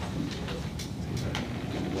problem.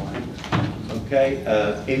 Okay,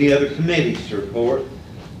 any other committees to report?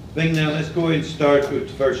 Being now, let's go ahead and start with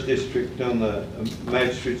the first district on the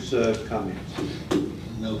magistrate's comments.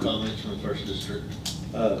 No comments from the first district.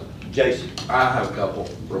 Jason. I have a couple,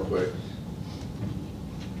 real quick.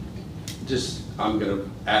 Just, I'm gonna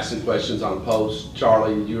ask some questions on the post.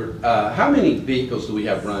 Charlie, how many vehicles do we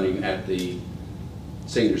have running at the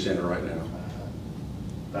senior center right now?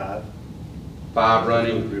 5. 5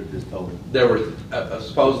 running. There were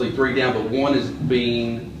supposedly 3 down, but 1 is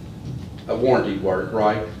being a warranty work,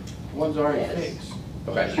 right? One's already Yes. fixed.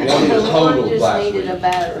 Okay, 1 was totaled One last just week. needed a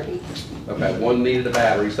battery. Okay, 1 needed a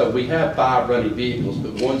battery, so we have 5 running vehicles,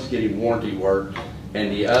 but 1's getting warranty work,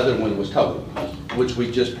 and the other one was totaled, which we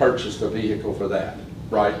just purchased a vehicle for that,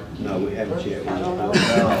 right? No, we haven't yet. I don't know.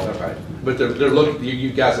 Okay, but they're looking,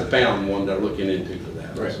 you guys have found one they're looking into for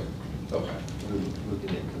that, right? Okay.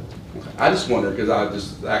 I just wondered, because I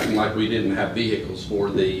just acting like we didn't have vehicles for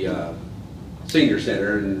the senior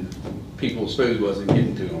center and people's food wasn't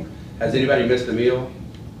getting to them. Has anybody missed a meal?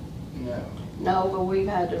 No. No, but we've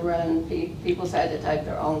had to run, people's had to take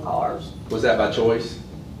their own cars. Was that by choice?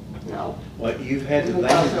 No. Well, you've had the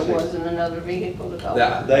Because vans. there wasn't another vehicle to go.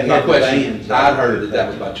 They My had the question, vans. I'd heard that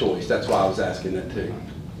was by choice, that's why I was asking that too.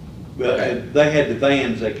 But Okay. they had the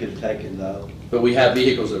vans they could have taken though. But we have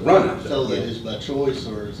vehicles that run out So that there. is by choice,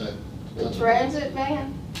 or is that? The transit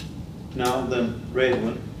van, No, the red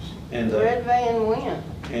one and the red van went.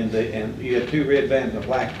 and you had 2 red vans and a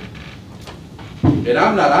black one. And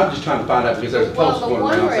I'm just trying to find out because there's a post Well, going the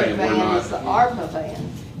one around red saying we're van is the not. ARPA van.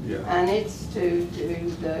 Yeah. And it's to do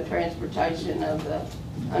the transportation of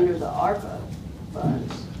under the ARPA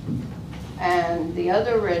funds. And the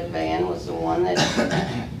other red van was the one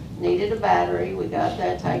that needed a battery. We got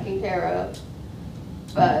that taken care of.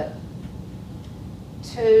 But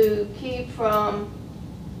to keep from,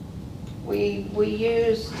 we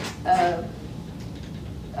used a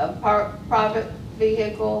private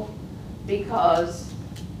vehicle because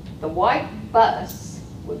the white bus,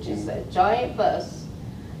 which is that giant bus,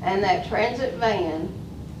 and that transit van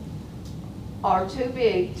are too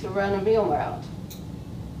big to run a meal route.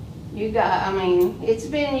 I mean, it's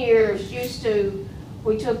been years,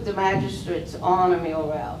 we took the magistrates on a meal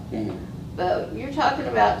route. But you're talking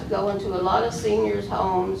about to go into a lot of seniors'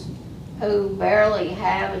 homes who barely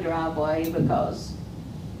have a driveway because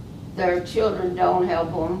their children don't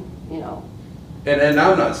help them, you know. And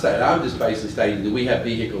I'm not saying, I'm just basically stating that we have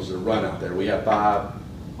vehicles that run out there. We have 5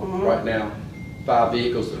 right now, 5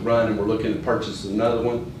 vehicles that run, and we're looking to purchase another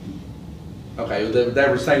one. Okay, they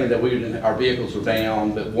were saying that our vehicles were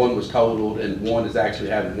down, but 1 was totaled and 1 is actually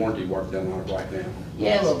having warranty work done on it right now.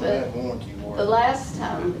 Yes, but the last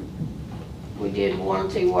time we did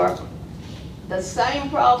warranty work, the same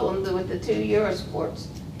problem with the 2 Eurosports.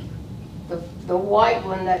 The white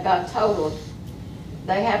one that got totaled,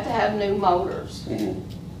 they have to have new motors.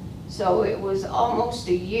 So it was almost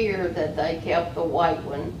a year that they kept the white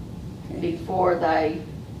one before they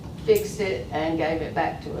fixed it and gave it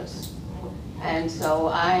back to us. And so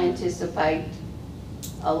I anticipate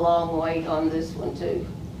a long wait on this one too.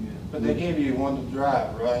 But they gave you one to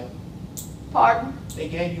drive, right? Pardon? They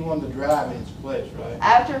gave you one to drive in its place, right?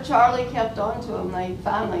 After Charlie kept on to them, they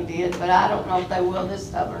finally did, but I don't know if they will this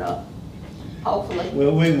time or not. Hopefully.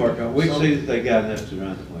 Well, we can work on it. We see that they got enough to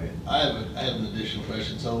run with. I have an additional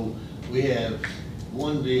question. So we have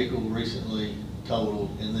one vehicle recently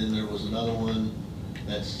totaled, and then there was another one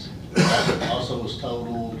that's also was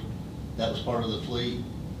totaled. That was part of the fleet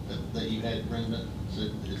that you had, Brenda?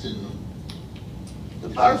 It's in The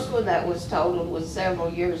first one that was totaled was several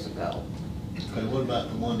years ago. Okay, what about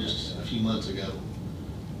the one just a few months ago?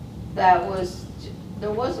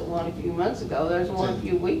 There wasn't one a few months ago, there's one a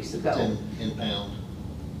few weeks ago. It's in impound.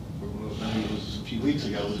 Maybe it was a few weeks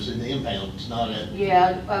ago, it was in the impound, it's not at.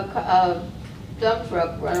 Yeah, a dump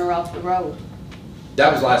truck runner off the road.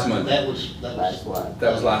 That was last Monday. That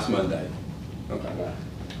was last Monday. Okay.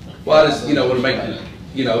 Well, I just, want to make,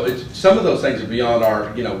 some of those things are beyond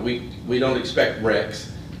our, we don't expect wrecks.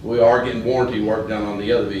 We are getting warranty work done on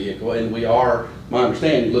the other vehicle, and we are, my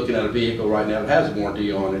understanding, looking at a vehicle right now that has a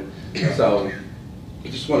warranty on it. So I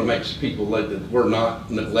just want to make people that we're not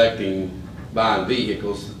neglecting buying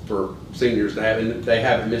vehicles for seniors to have, and they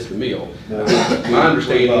haven't missed a meal. My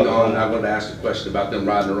understanding on, I wanted to ask a question about them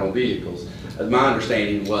riding their own vehicles. My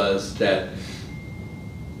understanding was that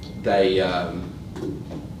they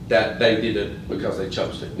did it because they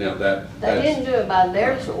chose to. Now They didn't do it by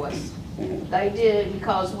their choice. They did it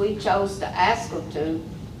because we chose to ask them to,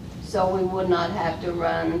 so we would not have to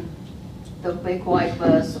run the big white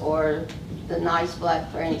bus or the nice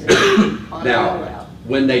black transit on the route.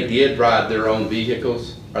 When they did ride their own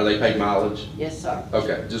vehicles, Are they paid mileage? Yes, sir.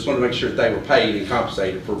 Okay, just want to make sure that they were paid and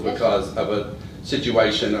compensated for because of a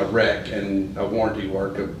situation, a wreck, and a warranty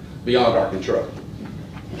work beyond our control.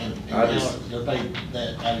 And I now just- they're paid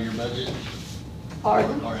that out of your budget?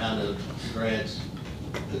 Pardon? Or out of grads?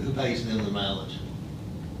 Who pays them the mileage?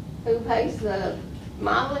 Who pays the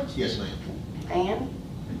mileage? Yes, ma'am. And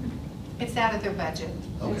It's out of their budget.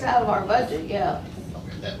 it's out of our budget, yeah.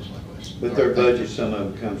 Okay, that was my question. But their budget, some of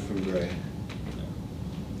them comes from grant.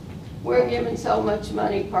 We're giving so much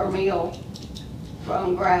money per meal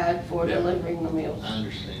from Grad for Yeah. delivering the meals. I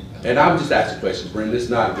understand. And I'm just asking questions, Brenda, it's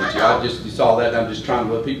not against you, you saw that, and I'm just trying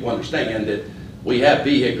to let people understand that we have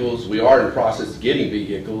vehicles, we are in the process of getting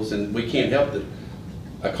vehicles, and we can't help that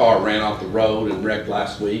a car ran off the road and wrecked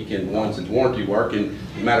last week, and one's in warranty work, and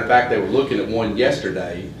as a matter of fact, they were looking at one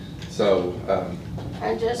yesterday, so,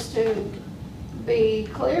 And just to be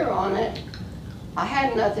clear on it, I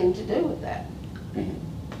had nothing to do with that.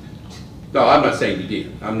 no, I'm not saying you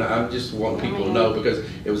did, I'm just wanting people to know, because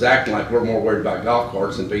it was acting like we're more worried about golf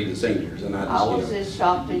carts than feeding seniors, and I I was just, as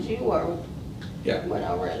shocked as you were yeah. when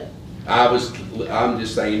I read it. I'm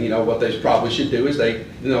just saying, what they probably should do is they,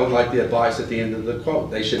 like the advice at the end of the quote,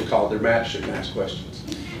 they should have called their magistrate and asked questions.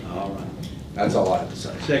 All right. That's all I have to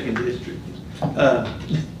say. Second district.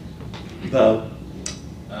 Bo?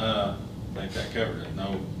 I think that covered it.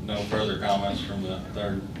 No further comments from the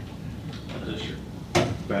third district.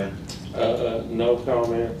 Brad? No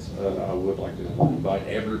comments. I would like to invite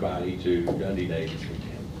everybody to Dundee Day this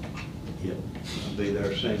weekend. Yep. I'll be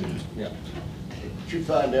there singing. Yeah. Did you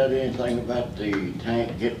find out anything about the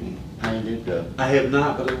tank getting painted? I have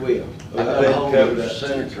not, but I will. I got I've a hold covered of that.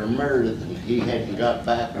 Senator Meredith, and he hadn't got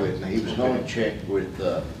back with me. He was gonna check with,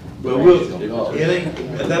 Well,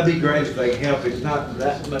 that'd be great if they can help. It's not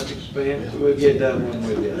that much expense. We'll get done one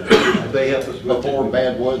with the other. If they help us with before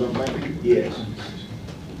bad weather, maybe? Yes.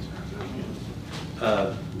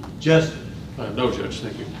 Justin? No, Judge,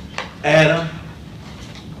 thank you. Adam?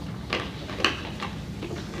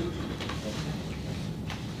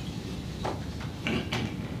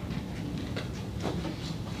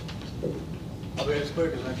 I'll be as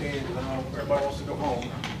quick as I can, because I know everybody wants to go home,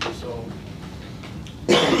 so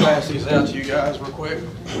I'll pass these out to you guys real quick.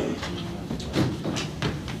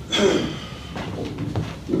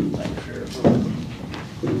 Thanks, Sheriff.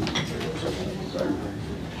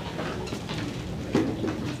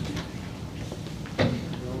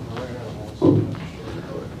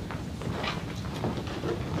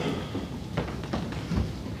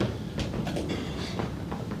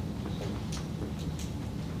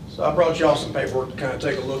 So I brought y'all some paperwork to kind of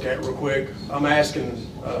take a look at real quick. I'm asking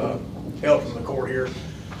help from the court here.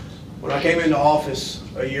 When I came into office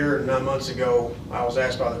a year and 9 months ago, I was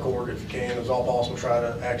asked by the court if you can, as all possible, try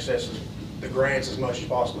to access the grants as much as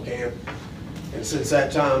possible can. And since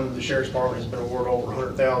that time, the Sheriff's Department has been awarded over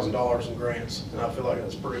 $100,000 in grants, and I feel like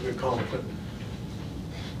that's a pretty good accomplishment.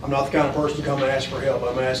 I'm not the kind of person to come and ask for help.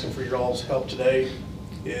 I'm asking for your all's help today.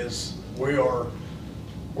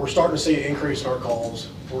 We're starting to see an increase in our calls.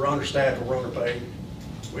 We're understaffed, we're underpaid.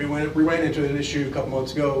 We ran into an issue a couple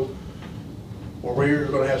months ago where we were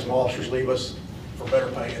going to have some officers leave us for better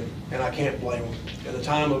paying, and I can't blame them. In the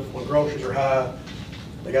time of when groceries are high,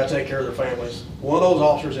 they got to take care of their families. One of those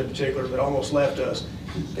officers in particular that almost left us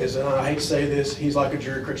is, and I hate to say this, he's like a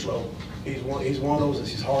Jerry Critchlow. He's one of those that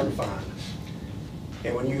he's hard to find.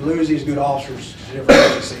 And when you lose these good officers to different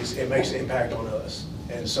agencies, it makes an impact on us.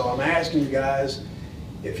 And so I'm asking you guys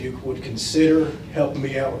if you would consider helping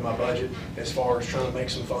me out with my budget as far as trying to make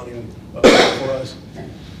some funding available for us.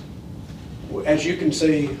 As you can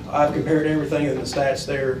see, I've compared everything in the stats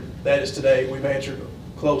there. That is today. We've answered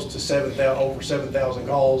close to over 7,000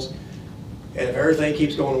 calls. And if everything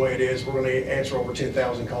keeps going the way it is, we're going to answer over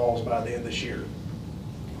 10,000 calls by the end of this year.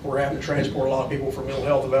 We're having to transport a lot of people for mental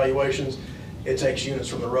health evaluations. It takes units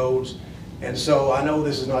from the roads. And so I know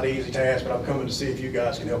this is not an easy task, but I'm coming to see if you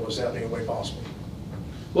guys can help us out in any way possible.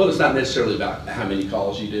 Well, it's not necessarily about how many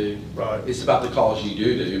calls you do. Right. It's about the calls you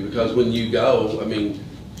do, because when you go, I mean,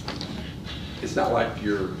 it's not like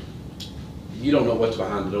you don't know what's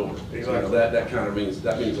behind the door. Exactly. That kind of means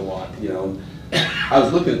a lot, I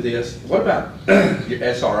was looking at this. What about your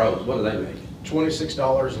SROs? What do they make?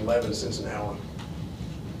 $26.11 an hour.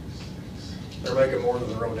 They're making more than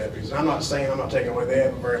the road deputies. And I'm not taking away, they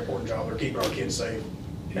have a very important job. They're keeping our kids safe.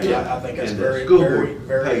 And I think that's very, very,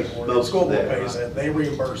 very important. The school board pays that. They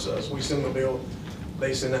reimburse us. We send the bill,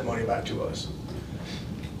 they send that money back to us.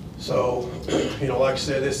 So, like I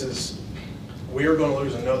said, we are gonna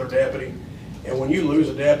lose another deputy. And when you lose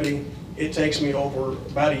a deputy, it takes me over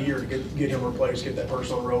about a year to get him replaced, get that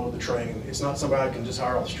person on the road, the training. It's not somebody I can just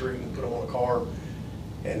hire off the street and put them on a car.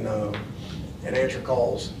 and answer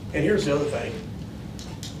calls. And here's the other thing.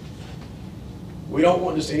 We don't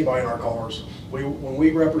want just anybody in our cars. When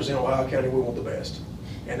we represent Ohio County, we want the best.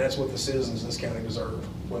 And that's what the citizens of this county deserve.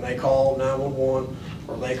 When they call 911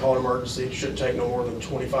 or they call an emergency, it shouldn't take no more than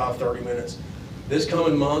 25, 30 minutes. This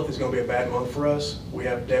coming month is going to be a bad month for us. We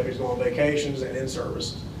have deputies going on vacations and in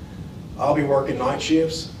service. I'll be working night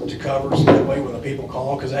shifts to cover so that way when the people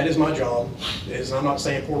call, because that is my job. I'm not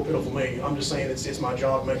saying poor pitiful me. I'm just saying it's my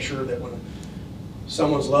job to make sure that when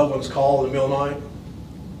someone's loved ones call in the middle of the night,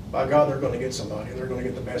 by God, they're going to get somebody, and they're going to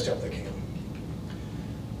get the best help they can.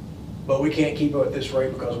 But we can't keep up at this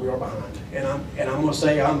rate because we are behind. And I'm going to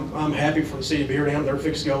say I'm happy for the city of Beavertown. They're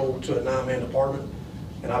fixed to go to a 9-man department,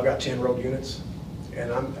 and I've got 10 road units.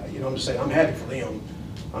 And I'm just saying I'm happy for them.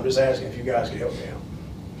 I'm just asking if you guys could help me out.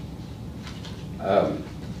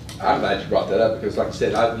 I'm glad you brought that up because, like I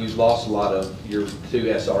said, you've lost a lot of your 2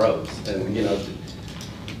 SROs, and you know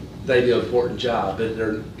they do an important job, but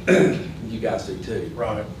they're you guys do too.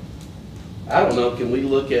 Right. I don't know. Can we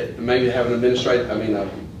look at maybe have an administrative? I mean,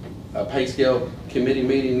 a pay scale committee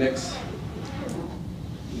meeting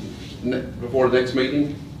before the next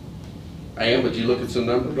meeting? And would you look at some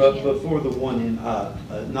numbers? But before the one in,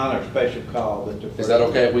 not our special call, but the first. Is that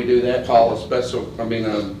okay if we do that? Call a special,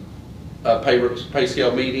 a pay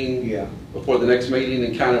scale meeting? Yeah. Before the next meeting,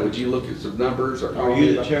 and kind of, would you look at some numbers or? Are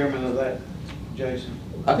you the chairman of that, Jason?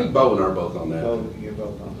 I think Bo and I are both on that. Oh, you're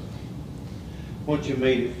both on it. Once you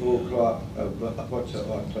meet at 4 o'clock, what's that,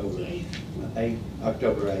 October 8th?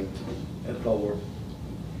 October 8th at 4.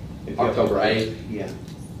 October 8th? Yeah.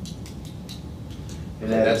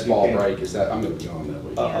 And that small break, is that, I'm gonna be on that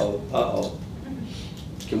week. Uh-oh.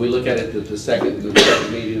 Can we look at it the second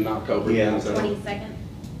meeting in October? Yeah. 22nd?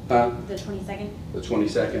 Huh? The 22nd? The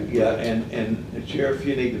 22nd? Yeah, and Sheriff,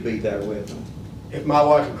 you need to be there with them. If my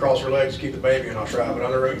wife can cross her legs to keep the baby, and I'll try, but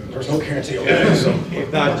there's no guarantee on that. So.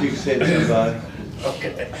 If not, you can send somebody.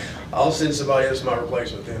 Okay. I'll send somebody as my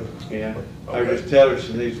replacement then. Yeah. Okay. Or just tell her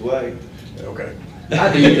she needs to wait. Okay.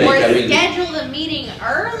 I do think, Or schedule the meeting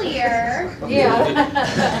earlier. Yeah.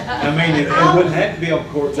 I mean, it wouldn't have to be on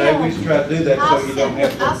court day. We just try to do that so you don't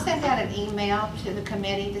have I'll to. send out an email to the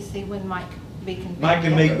committee to see when Mike be convened. Mike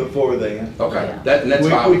can meet before then. Okay, that's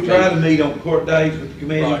fine. We try to meet on court days with the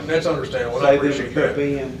committee. Right, that's understandable. I appreciate that.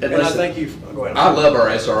 In. And I thank you. Go ahead. I love our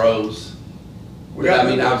SROs. I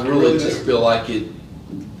mean, I really just feel like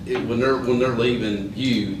when they're leaving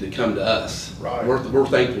you to come to us. Right. We're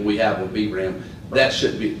thankful we have with BRAM. That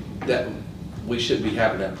should be we shouldn't be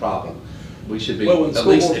having that problem. We should be at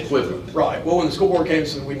least equivalent. Right. Well, when the school board came and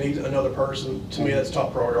said we need another person, to me that's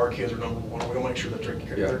top priority. Our kids are number one. We'll make sure they're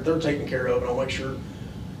taken care of, and I'll make sure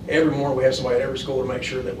every morning we have somebody at every school to make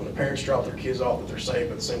sure that when the parents drop their kids off that they're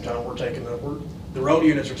safe. At the same time, the road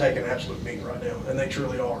units are taking an absolute beating right now, and they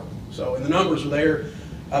truly are. So, and the numbers are there.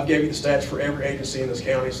 I've gave you the stats for every agency in this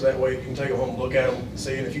county, so that way you can take them home and look at them and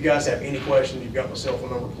see. And if you guys have any questions, you've got my cell phone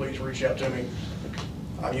number, please reach out to me.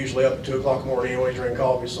 I'm usually up at 2 o'clock in the morning anyway, drinking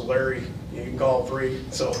coffee, so Larry, you can call 3.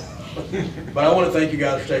 So, but I want to thank you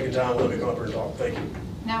guys for taking time to let me come up here and talk. Thank you.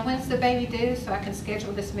 Now, when's the baby due so I can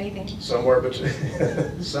schedule this meeting? Somewhere between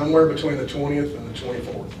the 20th and the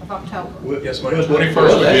 24th. Of October? Yes, ma'am. 21st would be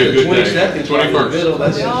a good day.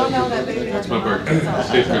 21st. We all know that baby. That's my birthday.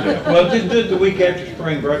 Stick with that. Well, just do it the week after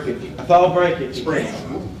spring break. Fall break. Spring.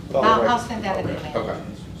 I'll send out an email. Okay.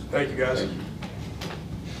 Thank you, guys.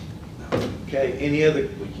 Okay, any other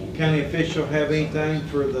county official have anything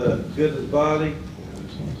for the good of the body?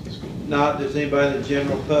 Not, does anybody in the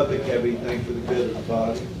general public have anything for the good of the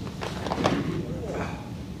body?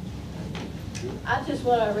 I just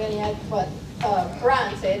want to really add what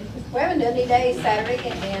Brian said. We haven't done any days Saturday,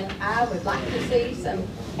 and I would like to see some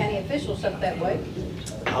county officials up that way.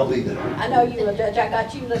 I'll be there. I know you will, Judge. I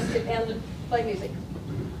got you listed down to play music.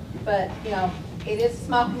 But, you know, it is a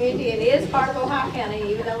small community. It is part of Ohio County,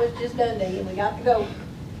 even though it's just Dundee, and we got to go.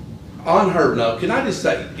 On her note, can I just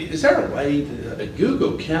say, is there a way, a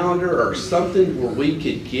Google Calendar or something where we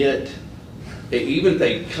could get, even if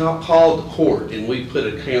they called the court and we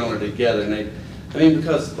put a calendar together and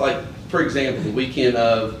because like, for example, the weekend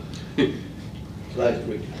of last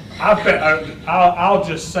week. I'll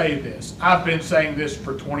just say this. I've been saying this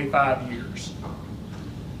for 25 years.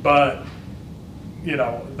 But, you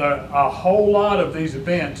know, a whole lot of these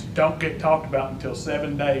events don't get talked about until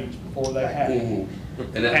 7 days before they happen.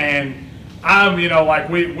 And I'm, you know, like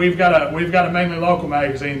we've got a mainly local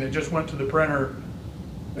magazine that just went to the printer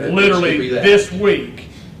literally this week,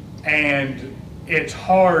 and it's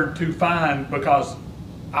hard to find because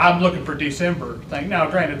I'm looking for December thing. Now,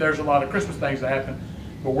 granted, there's a lot of Christmas things that happen,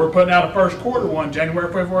 but we're putting out a first quarter one,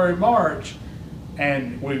 January, February, March,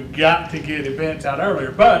 and we've got to get events out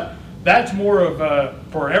earlier. But that's more of a,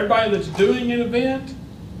 for everybody that's doing an event,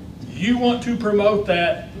 you want to promote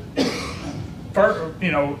that for,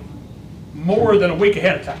 you know, more than a week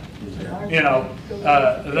ahead of time. You know,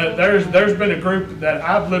 there's been a group that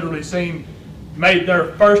I've literally seen made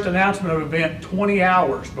their first announcement of event 20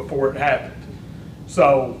 hours before it happened.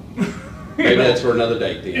 So maybe that's for another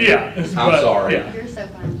date then. Yeah, I'm sorry. Yeah. You're so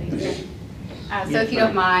fun, Jason. So if you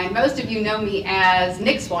don't mind, most of you know me as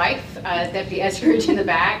Nick's wife, Deputy Eskridge in the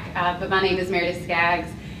back, but my name is Meredith Skaggs.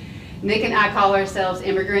 Nick and I call ourselves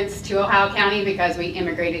immigrants to Ohio County because we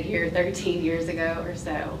immigrated here 13 years ago or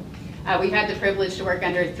so. We've had the privilege to work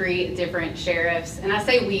under 3 different sheriffs, and I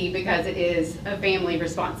say we because it is a family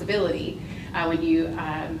responsibility when you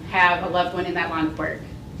have a loved one in that line of work.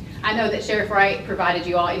 I know that Sheriff Wright provided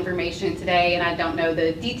you all information today, and I don't know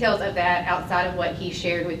the details of that outside of what he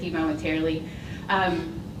shared with you momentarily.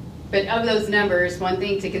 But of those numbers, one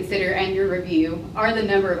thing to consider and your review are the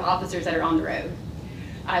number of officers that are on the road.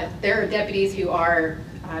 There are deputies who are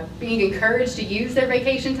being encouraged to use their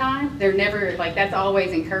vacation time. They're never, like, that's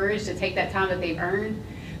always encouraged to take that time that they've earned.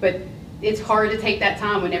 But it's hard to take that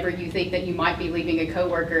time whenever you think that you might be leaving a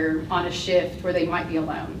coworker on a shift where they might be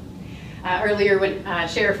alone. Earlier when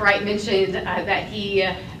Sheriff Wright mentioned that he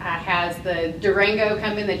has the Durango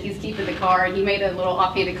coming, that he's keeping the car, and he made a little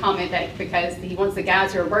offhanded comment that because he wants the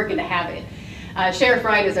guys who are working to have it. Sheriff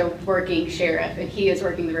Wright is a working sheriff, and he is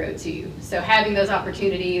working the road too. So having those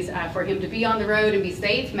opportunities for him to be on the road and be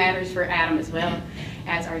safe matters for Adam as well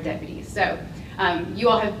as our deputies. So you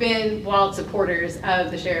all have been wild supporters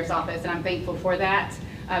of the Sheriff's Office, and I'm thankful for that.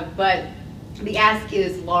 But the ask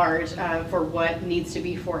is large for what needs to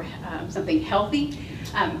be for something healthy.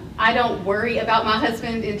 I don't worry about my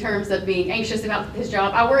husband in terms of being anxious about his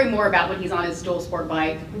job. I worry more about when he's on his dual sport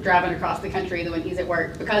bike driving across the country than when he's at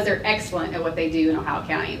work, because they're excellent at what they do in Ohio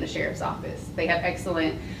County in the Sheriff's Office. They have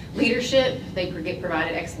excellent leadership, they get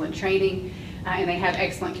provided excellent training, and they have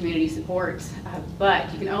excellent community support.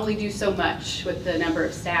 But you can only do so much with the number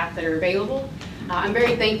of staff that are available. I'm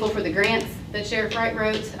very thankful for the grants that Sheriff Wright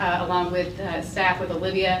wrote, along with staff with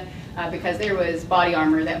Olivia, because there was body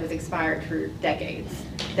armor that was expired for decades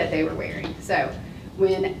that they were wearing. So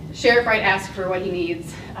when Sheriff Wright asks for what he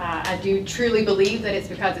needs, I do truly believe that it's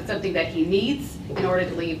because it's something that he needs in order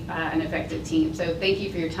to lead an effective team. So thank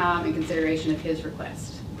you for your time and consideration of his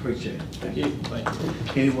request. Appreciate it. Thank you.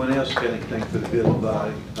 Thank you. Anyone else got anything for the good of the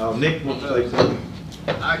body? Nick wants to say something.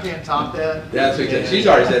 I can't top that. That's okay. She's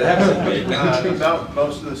already said absolutely. About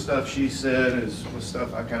most of the stuff she said was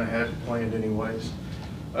stuff I kind of had planned anyways.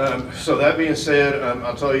 So that being said,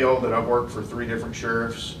 I'll tell you all that I've worked for 3 different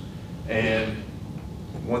sheriffs, and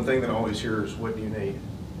one thing that I always hear is, what do you need?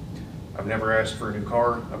 I've never asked for a new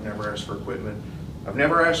car. I've never asked for equipment. I've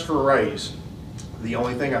never asked for a raise. The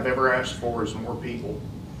only thing I've ever asked for is more people.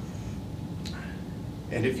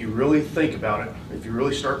 And if you really think about it, if you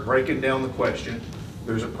really start breaking down the question,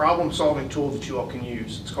 there's a problem-solving tool that you all can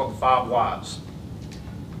use. It's called the 5 whys.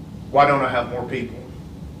 Why don't I have more people?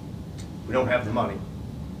 We don't have the money.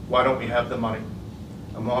 Why don't we have the money?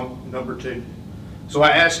 I'm on number 2. So I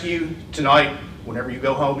ask you tonight, whenever you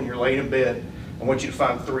go home and you're laying in bed, I want you to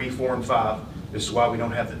find 3, 4, and 5. This is why we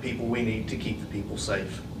don't have the people we need to keep the people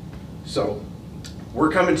safe. So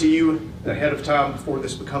we're coming to you ahead of time before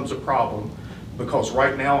this becomes a problem, because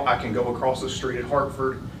right now I can go across the street at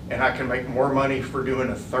Hartford and I can make more money for doing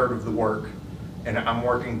 1/3 of the work, and I'm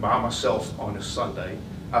working by myself on a Sunday.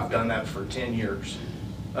 I've done that for 10 years.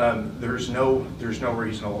 There's no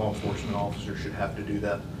reason a law enforcement officer should have to do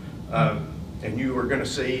that. And you are going to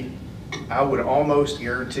see, I would almost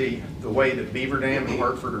guarantee, the way that Beaver Dam and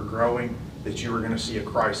Hartford are growing, that you are going to see a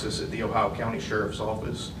crisis at the Ohio County Sheriff's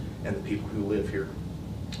Office and the people who live here.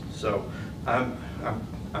 So I'm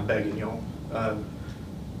begging y'all.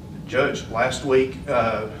 Judge, last week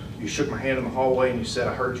you shook my hand in the hallway and you said,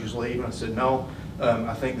 I heard you leave, and I said, no,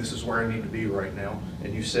 I think this is where I need to be right now.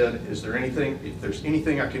 And you said, is there anything, if there's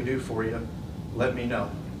anything I can do for you, let me know.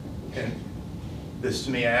 And this is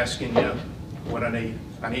me asking you what I need.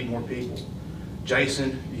 I need more people.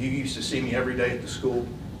 Jason, you used to see me every day at the school.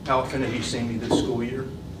 How often have you seen me this school year?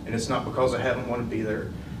 And it's not because I haven't wanted to be there.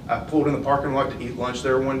 I pulled in the parking lot to eat lunch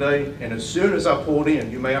there one day, and as soon as I pulled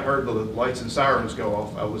in, you may have heard the lights and sirens go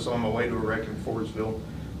off. I was on my way to a wreck in Fordsville.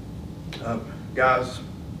 Guys,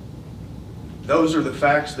 those are the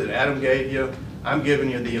facts that Adam gave you. I'm giving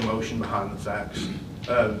you the emotion behind the facts.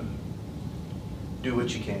 Do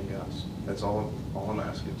what you can, guys. That's all I'm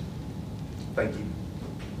asking. Thank you.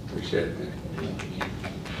 Appreciate it.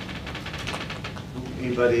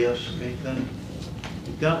 Anybody else, anything?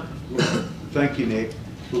 Done. Thank you, Nick.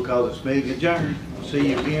 We'll call this meeting adjourned.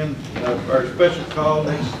 See you again, our special call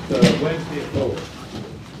next Wednesday at 4.